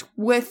contact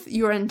with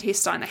your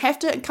intestine. They have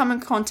to come in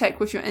contact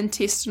with your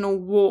intestinal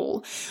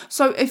wall.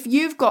 So if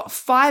you've got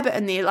fiber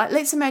in there, like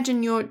let's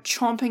imagine you're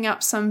chomping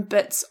up some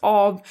bits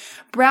of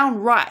brown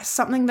rice,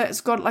 something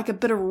that's got like a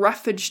bit of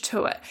roughage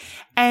to it,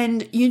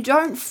 and you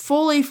don't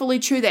fully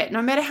chew that.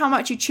 No matter how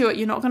much you chew it,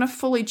 you're not going to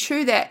fully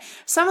chew that.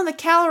 Some of the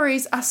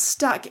calories are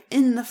stuck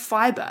in the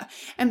fiber.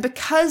 And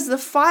because the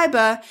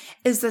fiber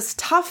is this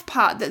tough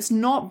part that's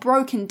not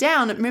broken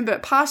down, remember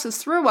it passes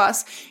through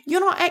us, you're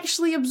not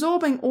actually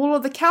absorbing all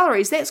of the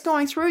calories. That's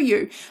going through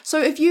you.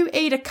 So if you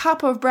eat a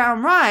cup of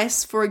brown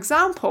rice, for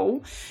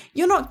example,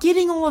 you're not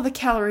getting all of the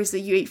calories that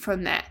you eat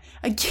from that.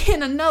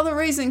 Again, another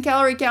reason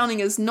calorie counting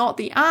is not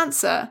the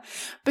answer,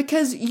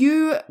 because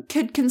you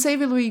could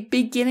conceivably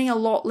be getting a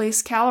lot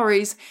less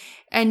calories,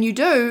 and you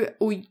do,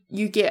 or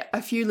you get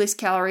a few less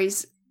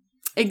calories.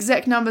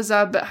 Exact numbers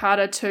are a bit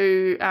harder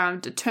to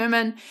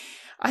determine.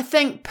 I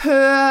think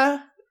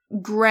per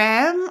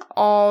gram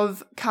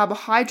of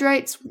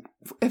carbohydrates,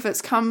 if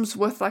it comes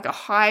with like a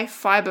high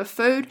fiber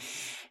food,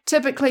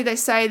 typically they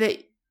say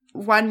that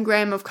 1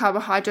 gram of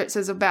carbohydrates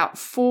is about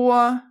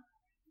 4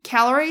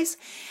 calories.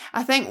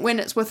 I think when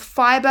it's with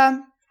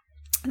fiber,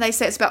 they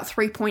say it's about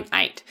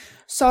 3.8.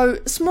 So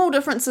small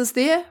differences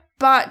there,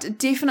 but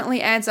definitely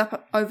adds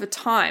up over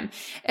time.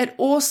 It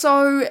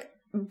also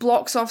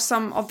blocks off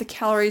some of the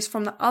calories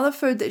from the other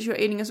food that you're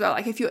eating as well.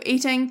 Like if you're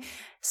eating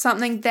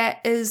something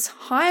that is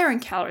higher in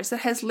calories,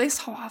 that has less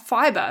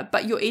fiber,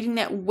 but you're eating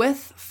that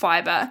with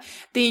fiber,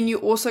 then you're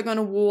also going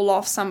to wall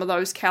off some of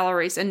those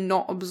calories and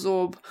not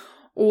absorb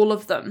all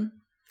of them.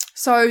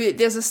 So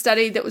there's a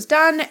study that was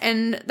done,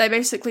 and they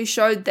basically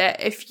showed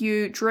that if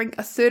you drink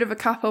a third of a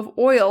cup of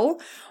oil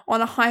on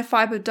a high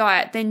fiber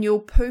diet, then you'll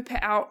poop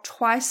out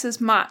twice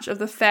as much of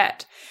the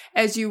fat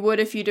as you would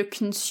if you'd have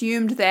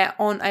consumed that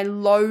on a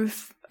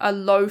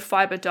low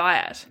fiber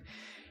diet.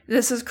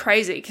 This is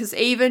crazy, because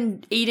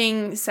even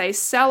eating, say,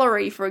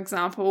 celery, for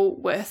example,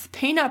 with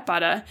peanut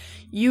butter,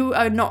 you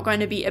are not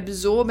going to be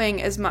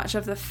absorbing as much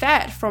of the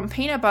fat from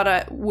peanut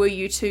butter were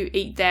you to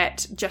eat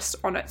that just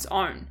on its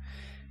own.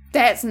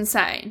 That's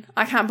insane.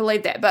 I can't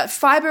believe that. But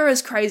fiber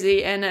is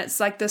crazy, and it's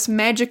like this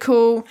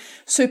magical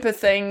super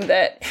thing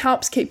that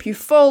helps keep you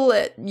full.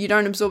 You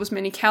don't absorb as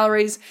many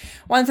calories.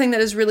 One thing that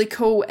is really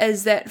cool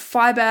is that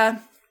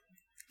fiber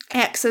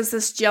acts as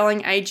this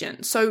gelling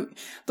agent. So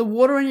the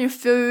water in your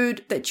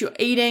food that you're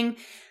eating,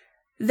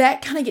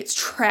 that kind of gets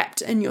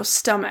trapped in your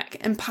stomach.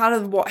 And part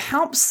of what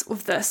helps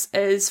with this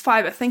is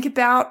fiber. Think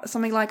about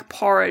something like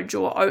porridge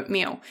or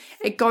oatmeal.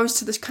 It goes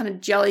to this kind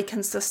of jelly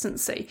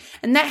consistency.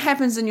 And that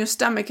happens in your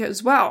stomach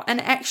as well. And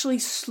it actually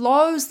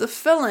slows the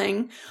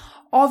filling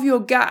of your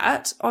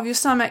gut, of your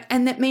stomach.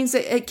 And that means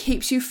that it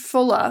keeps you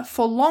fuller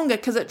for longer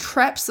because it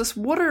traps this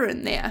water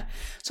in there.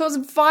 So it's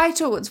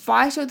vital. It's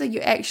vital that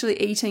you're actually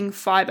eating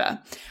fiber.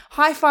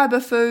 High fiber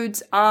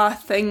foods are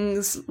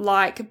things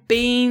like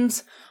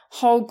beans,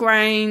 whole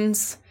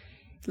grains,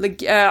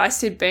 I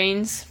said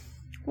beans.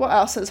 What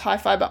else is high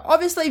fiber?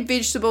 Obviously,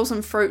 vegetables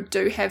and fruit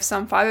do have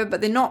some fiber,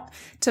 but they're not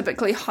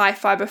typically high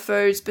fiber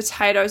foods.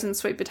 Potatoes and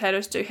sweet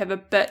potatoes do have a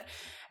bit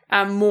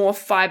more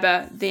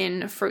fiber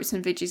than fruits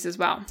and veggies as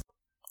well.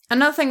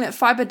 Another thing that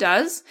fiber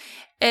does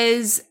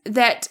is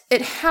that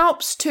it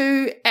helps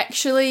to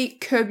actually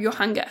curb your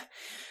hunger.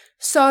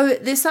 So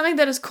there's something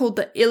that is called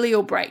the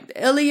ileal brake. The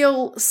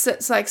ileal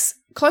sits like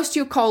close to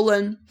your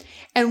colon,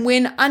 and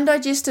when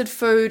undigested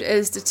food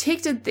is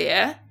detected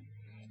there,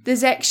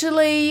 there's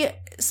actually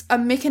a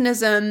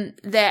mechanism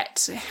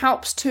that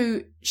helps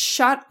to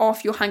shut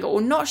off your hunger,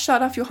 or not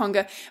shut off your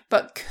hunger,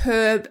 but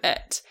curb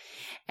it.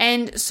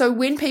 And so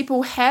when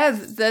people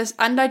have this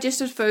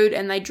undigested food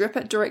and they drip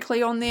it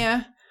directly on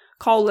their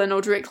colon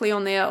or directly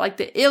on their, like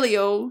the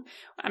ileal,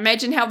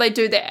 imagine how they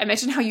do that.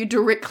 Imagine how you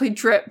directly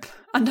drip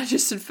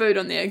undigested food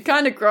on there.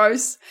 Kind of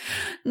gross.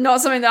 Not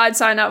something that I'd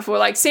sign up for.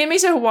 Like, send me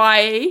to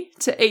Hawaii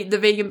to eat the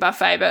vegan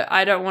buffet, but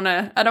I don't want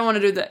to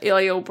do the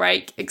ileal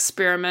brake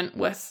experiment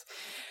with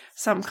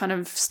some kind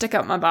of stick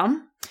up my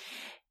bum.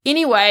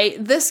 Anyway,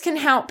 this can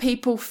help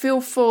people feel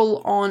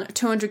full on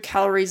 200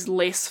 calories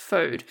less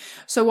food.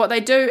 So what they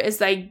do is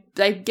they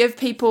give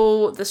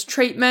people this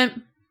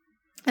treatment.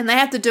 And they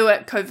have to do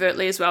it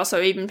covertly as well. So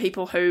even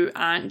people who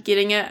aren't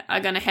getting it are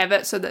going to have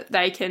it so that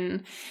they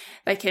can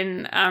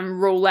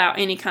rule out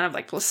any kind of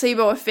like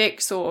placebo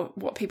effects or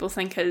what people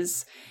think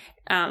is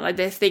like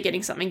if they're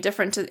getting something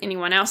different to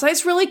anyone else. So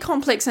it's really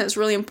complex, and it's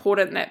really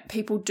important that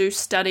people do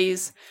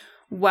studies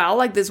well.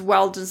 Like there's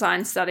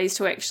well-designed studies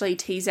to actually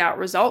tease out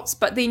results.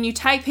 But then you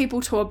take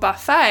people to a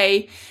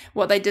buffet.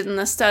 What they did in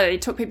this study, they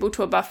took people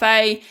to a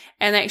buffet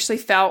and they actually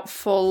felt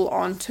full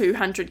on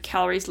 200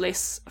 calories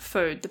less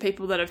food. The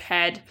people that have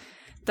had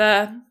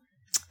the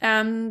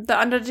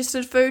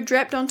undigested food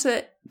dripped onto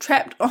their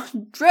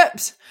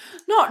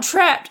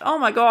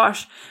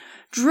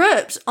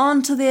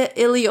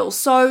ileal.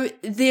 So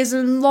there's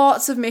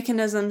lots of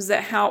mechanisms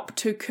that help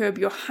to curb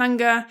your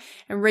hunger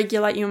and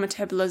regulate your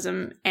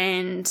metabolism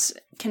and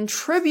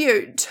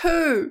contribute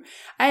to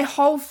a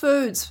whole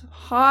foods,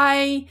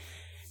 high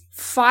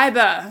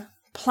fiber,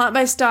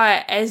 plant-based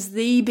diet as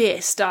the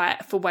best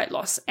diet for weight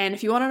loss. And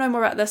if you want to know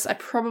more about this, I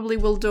probably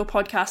will do a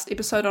podcast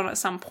episode on it at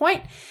some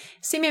point.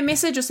 Send me a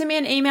message or send me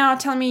an email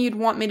telling me you'd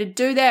want me to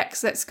do that,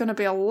 because that's going to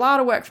be a lot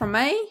of work from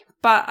me,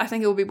 but I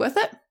think it will be worth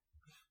it.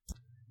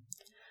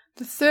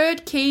 The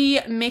third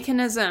key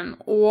mechanism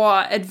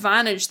or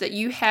advantage that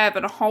you have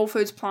in a whole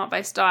foods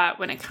plant-based diet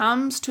when it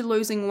comes to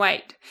losing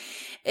weight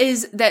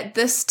is that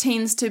this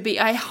tends to be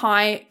a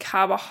high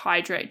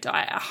carbohydrate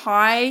diet, a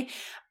high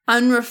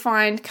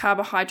unrefined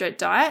carbohydrate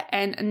diet,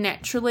 and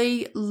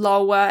naturally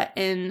lower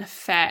in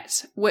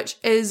fat, which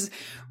is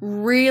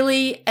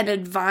really an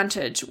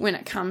advantage when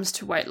it comes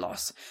to weight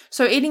loss.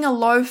 So eating a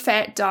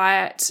low-fat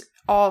diet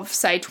of,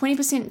 say,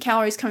 20%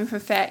 calories coming from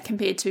fat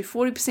compared to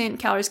 40%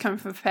 calories coming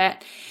from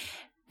fat,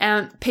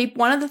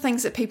 one of the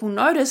things that people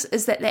notice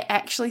is that they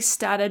actually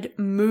started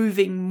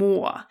moving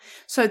more.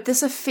 So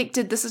this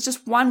is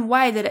just one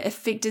way that it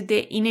affected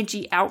their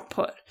energy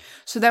output.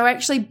 So they were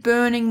actually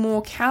burning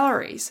more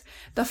calories.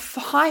 The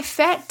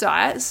high-fat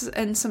diets,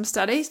 in some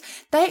studies,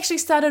 they actually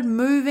started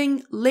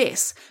moving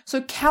less.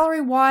 So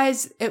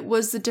calorie-wise, it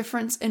was the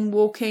difference in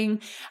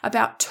walking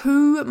about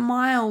 2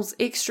 miles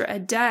extra a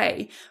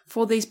day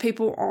for these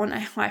people on a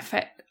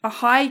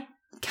high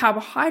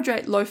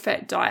carbohydrate,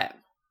 low-fat diet.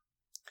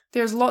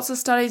 There's lots of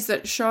studies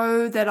that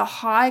show that a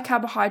high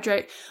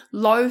carbohydrate,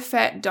 low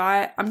fat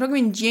diet, I'm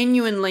talking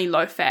genuinely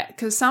low fat,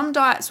 because some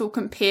diets will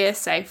compare,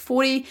 say,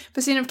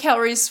 40% of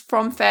calories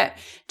from fat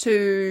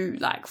to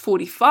like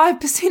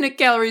 45% of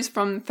calories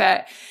from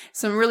fat.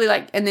 Some really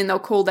and then they'll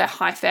call that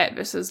high fat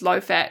versus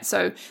low fat.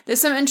 So there's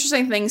some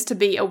interesting things to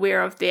be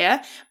aware of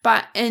there.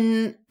 But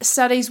in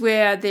studies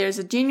where there's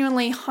a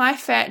genuinely high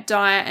fat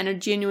diet and a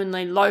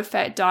genuinely low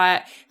fat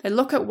diet, they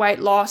look at weight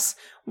loss.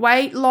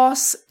 Weight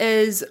loss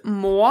is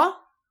more.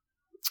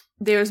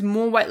 There is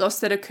more weight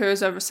loss that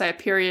occurs over, say, a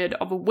period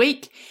of a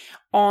week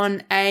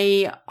on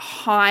a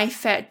high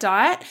fat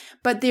diet,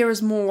 but there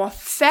is more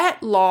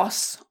fat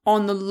loss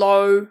on the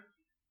low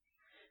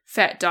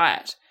fat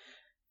diet.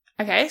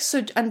 Okay,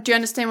 so do you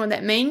understand what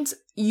that means?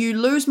 You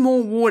lose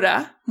more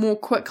water more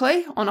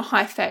quickly on a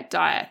high fat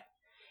diet,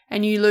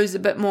 and you lose a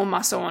bit more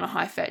muscle on a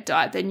high fat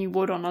diet than you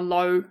would on a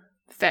low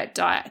fat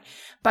diet,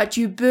 but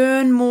you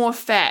burn more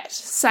fat.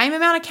 Same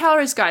amount of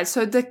calories, guys.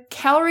 So the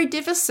calorie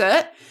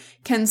deficit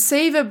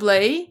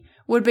conceivably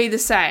would be the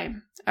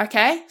same.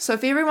 Okay, so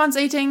if everyone's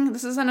eating,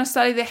 this is in a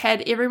study that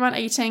had everyone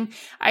eating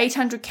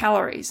 800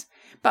 calories,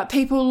 but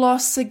people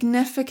lost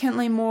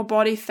significantly more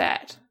body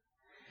fat.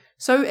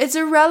 So it's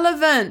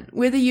irrelevant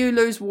whether you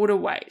lose water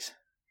weight.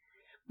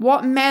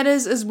 What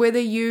matters is whether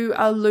you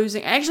are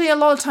losing. Actually, a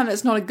lot of time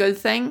it's not a good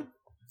thing.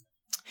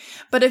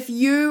 But if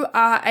you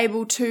are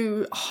able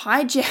to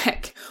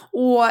hijack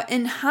or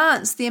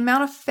enhance the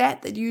amount of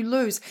fat that you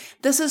lose,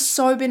 this is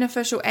so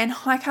beneficial. And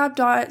high carb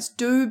diets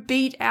do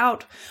beat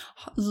out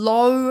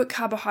low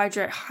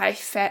carbohydrate, high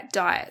fat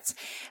diets.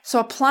 So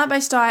a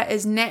plant-based diet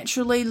is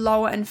naturally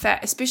lower in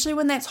fat, especially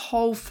when that's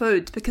whole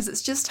foods, because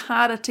it's just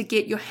harder to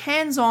get your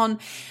hands on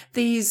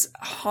these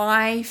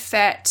high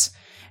fat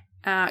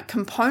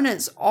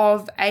components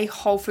of a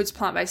whole foods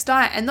plant-based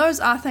diet. And those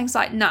are things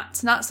like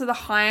nuts. Nuts are the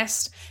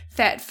highest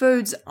fat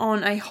foods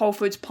on a whole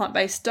foods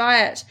plant-based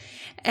diet,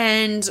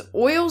 and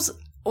oils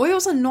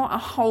are not a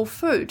whole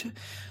food.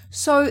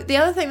 So the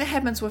other thing that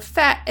happens with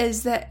fat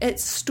is that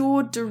it's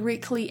stored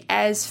directly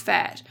as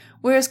fat,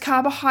 whereas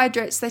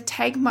carbohydrates, they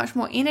take much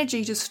more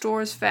energy to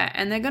store as fat,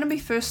 and they're going to be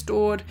first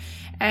stored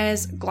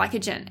as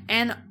glycogen.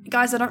 And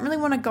guys, I don't really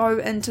want to go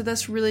into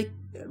this really,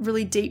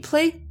 really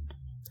deeply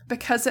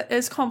because it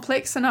is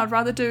complex, and I'd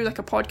rather do like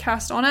a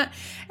podcast on it.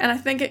 And I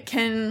think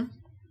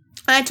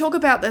I talk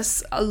about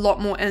this a lot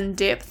more in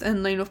depth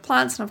in Lean with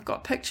Plants, and I've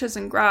got pictures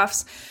and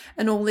graphs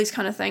and all these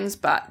kind of things.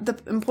 But the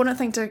important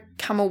thing to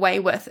come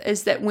away with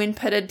is that when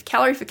pitted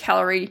calorie for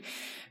calorie,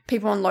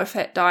 people on low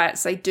fat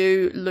diets, they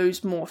do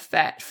lose more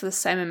fat for the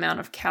same amount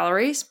of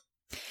calories.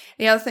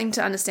 The other thing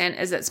to understand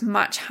is it's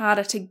much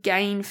harder to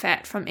gain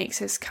fat from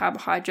excess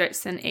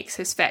carbohydrates than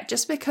excess fat,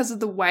 just because of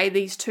the way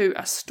these two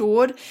are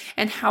stored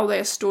and how they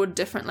are stored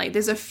differently.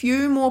 There's a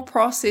few more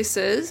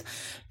processes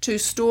to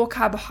store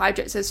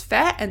carbohydrates as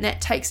fat, and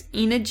that takes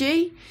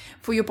energy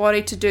for your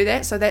body to do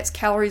that. So that's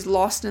calories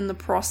lost in the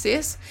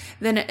process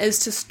than it is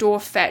to store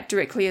fat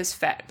directly as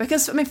fat.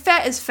 Because,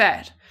 fat is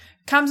fat.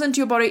 Comes into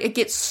your body, it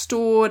gets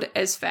stored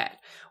as fat,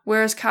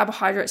 whereas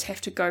carbohydrates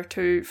have to go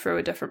through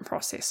a different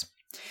process.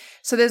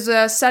 So there's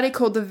a study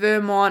called the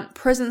Vermont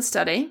Prison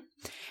Study,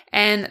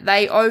 and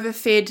they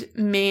overfed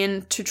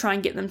men to try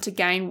and get them to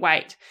gain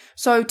weight.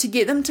 So to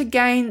get them to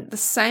gain the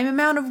same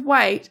amount of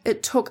weight,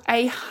 it took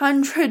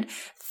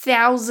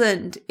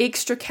 100,000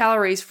 extra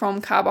calories from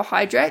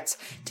carbohydrates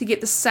to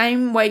get the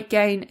same weight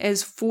gain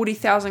as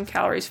 40,000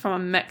 calories from a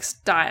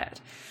mixed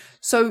diet.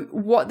 So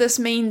what this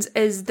means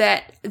is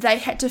that they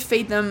had to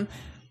feed them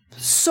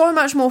so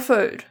much more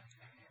food,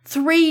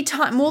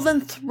 more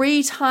than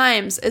 3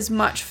 times as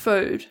much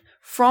food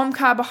from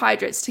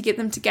carbohydrates to get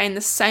them to gain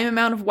the same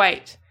amount of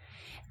weight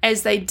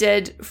as they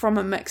did from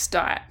a mixed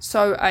diet,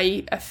 so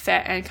a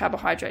fat and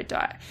carbohydrate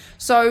diet.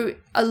 So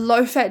a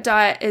low-fat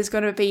diet is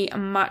going to be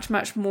much,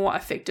 much more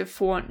effective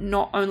for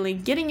not only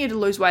getting you to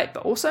lose weight,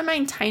 but also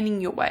maintaining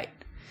your weight.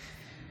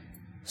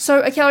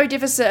 So a calorie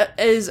deficit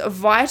is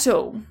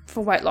vital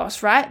for weight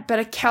loss, right? But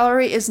a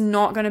calorie is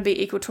not going to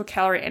be equal to a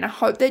calorie. And I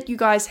hope that you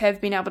guys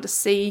have been able to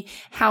see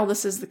how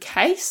this is the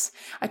case.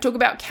 I talk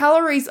about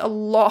calories a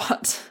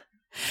lot,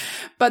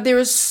 but there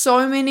are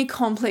so many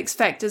complex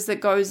factors that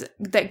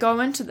go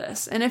into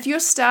this. And if you're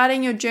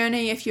starting your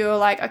journey, if you're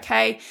like,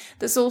 okay,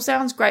 this all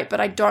sounds great,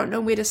 but I don't know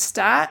where to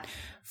start,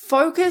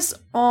 focus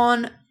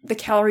on the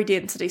calorie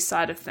density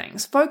side of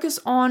things. Focus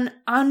on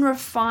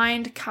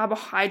unrefined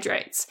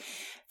carbohydrates.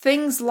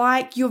 Things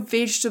like your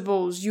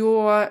vegetables,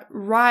 your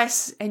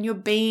rice and your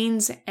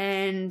beans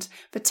and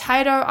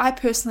potato. I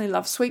personally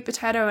love sweet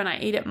potato and I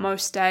eat it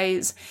most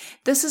days.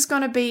 This is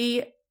going to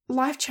be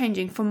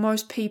life-changing for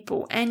most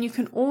people, and you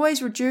can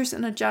always reduce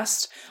and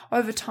adjust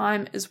over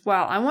time as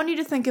well. I want you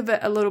to think of it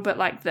a little bit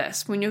like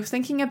this. When you're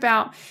thinking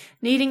about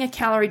needing a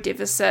calorie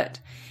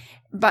deficit,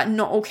 but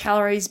not all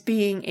calories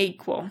being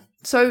equal.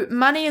 So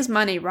money is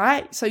money,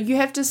 right? So you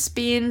have to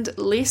spend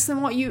less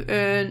than what you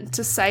earn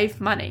to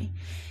save money.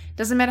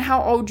 Doesn't matter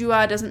how old you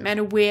are, doesn't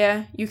matter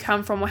where you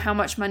come from or how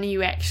much money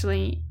you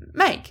actually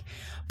make.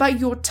 But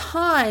your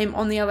time,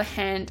 on the other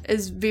hand,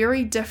 is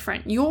very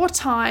different. Your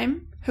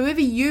time,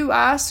 whoever you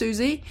are,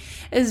 Susie,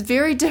 is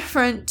very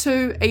different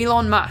to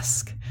Elon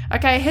Musk.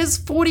 Okay, his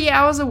 40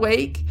 hours a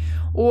week,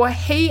 or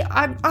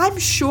I'm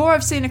sure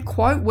I've seen a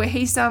quote where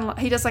he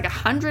does like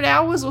 100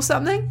 hours or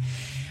something.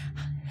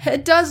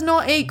 It does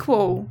not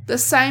equal the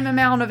same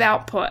amount of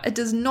output. It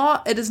is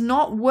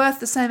not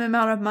worth the same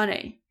amount of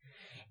money.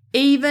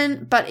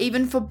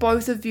 Even for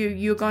both of you,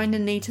 you're going to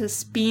need to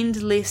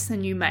spend less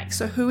than you make.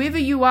 So whoever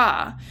you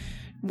are,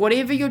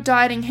 whatever your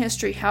dieting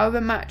history, however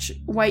much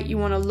weight you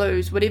want to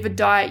lose, whatever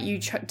diet you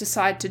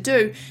decide to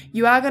do,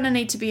 you are going to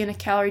need to be in a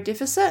calorie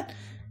deficit,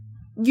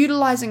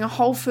 utilizing a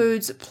whole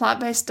foods,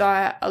 plant-based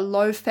diet, a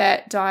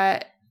low-fat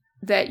diet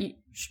that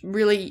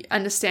really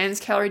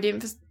understands calorie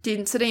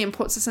density and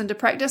puts this into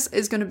practice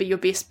is going to be your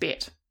best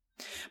bet.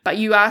 But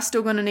you are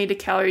still going to need a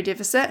calorie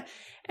deficit.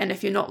 And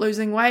if you're not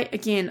losing weight,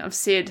 again, I've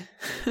said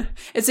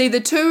it's either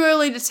too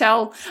early to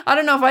tell. I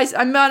don't know if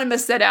I might have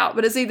missed that out,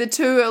 but it's either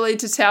too early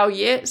to tell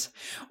yet,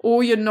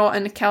 or you're not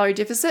in a calorie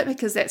deficit,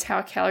 because that's how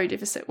a calorie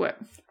deficit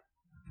works.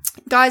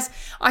 Guys,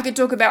 I could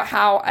talk about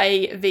how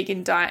a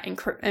vegan diet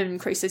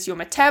increases your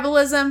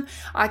metabolism.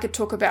 I could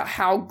talk about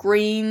how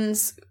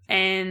greens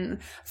and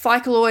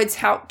phycolloids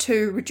help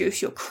to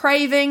reduce your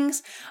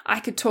cravings. I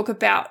could talk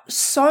about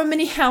so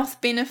many health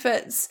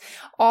benefits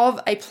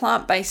of a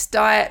plant-based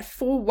diet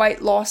for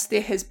weight loss.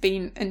 There has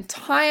been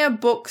entire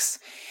books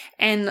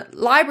and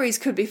libraries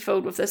could be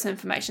filled with this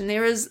information.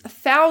 There is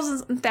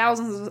thousands and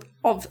thousands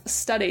of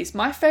studies.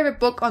 My favorite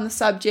book on the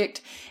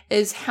subject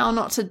is How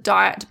Not to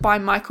Diet by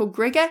Michael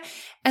Greger,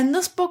 and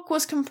this book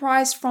was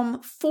comprised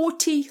from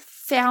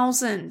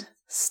 40,000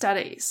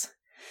 studies.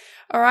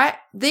 All right,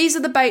 these are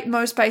the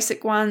most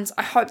basic ones.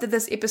 I hope that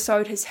this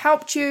episode has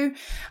helped you.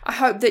 I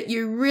hope that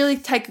you really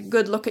take a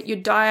good look at your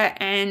diet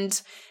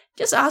and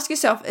just ask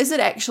yourself, is it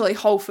actually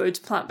whole foods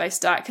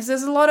plant-based diet? Because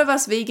there's a lot of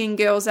us vegan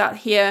girls out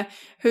here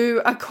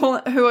who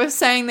are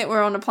saying that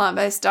we're on a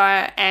plant-based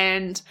diet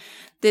and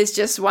there's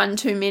just one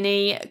too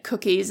many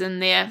cookies in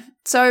there.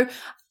 So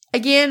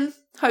again,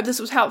 hope this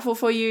was helpful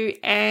for you,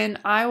 and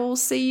I will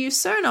see you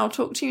soon. I'll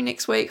talk to you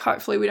next week.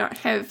 Hopefully we don't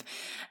have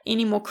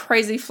any more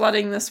crazy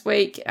flooding this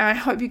week. I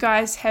hope you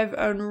guys have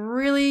a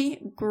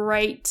really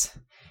great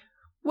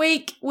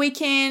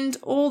weekend,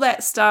 all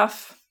that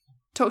stuff.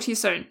 Talk to you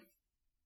soon.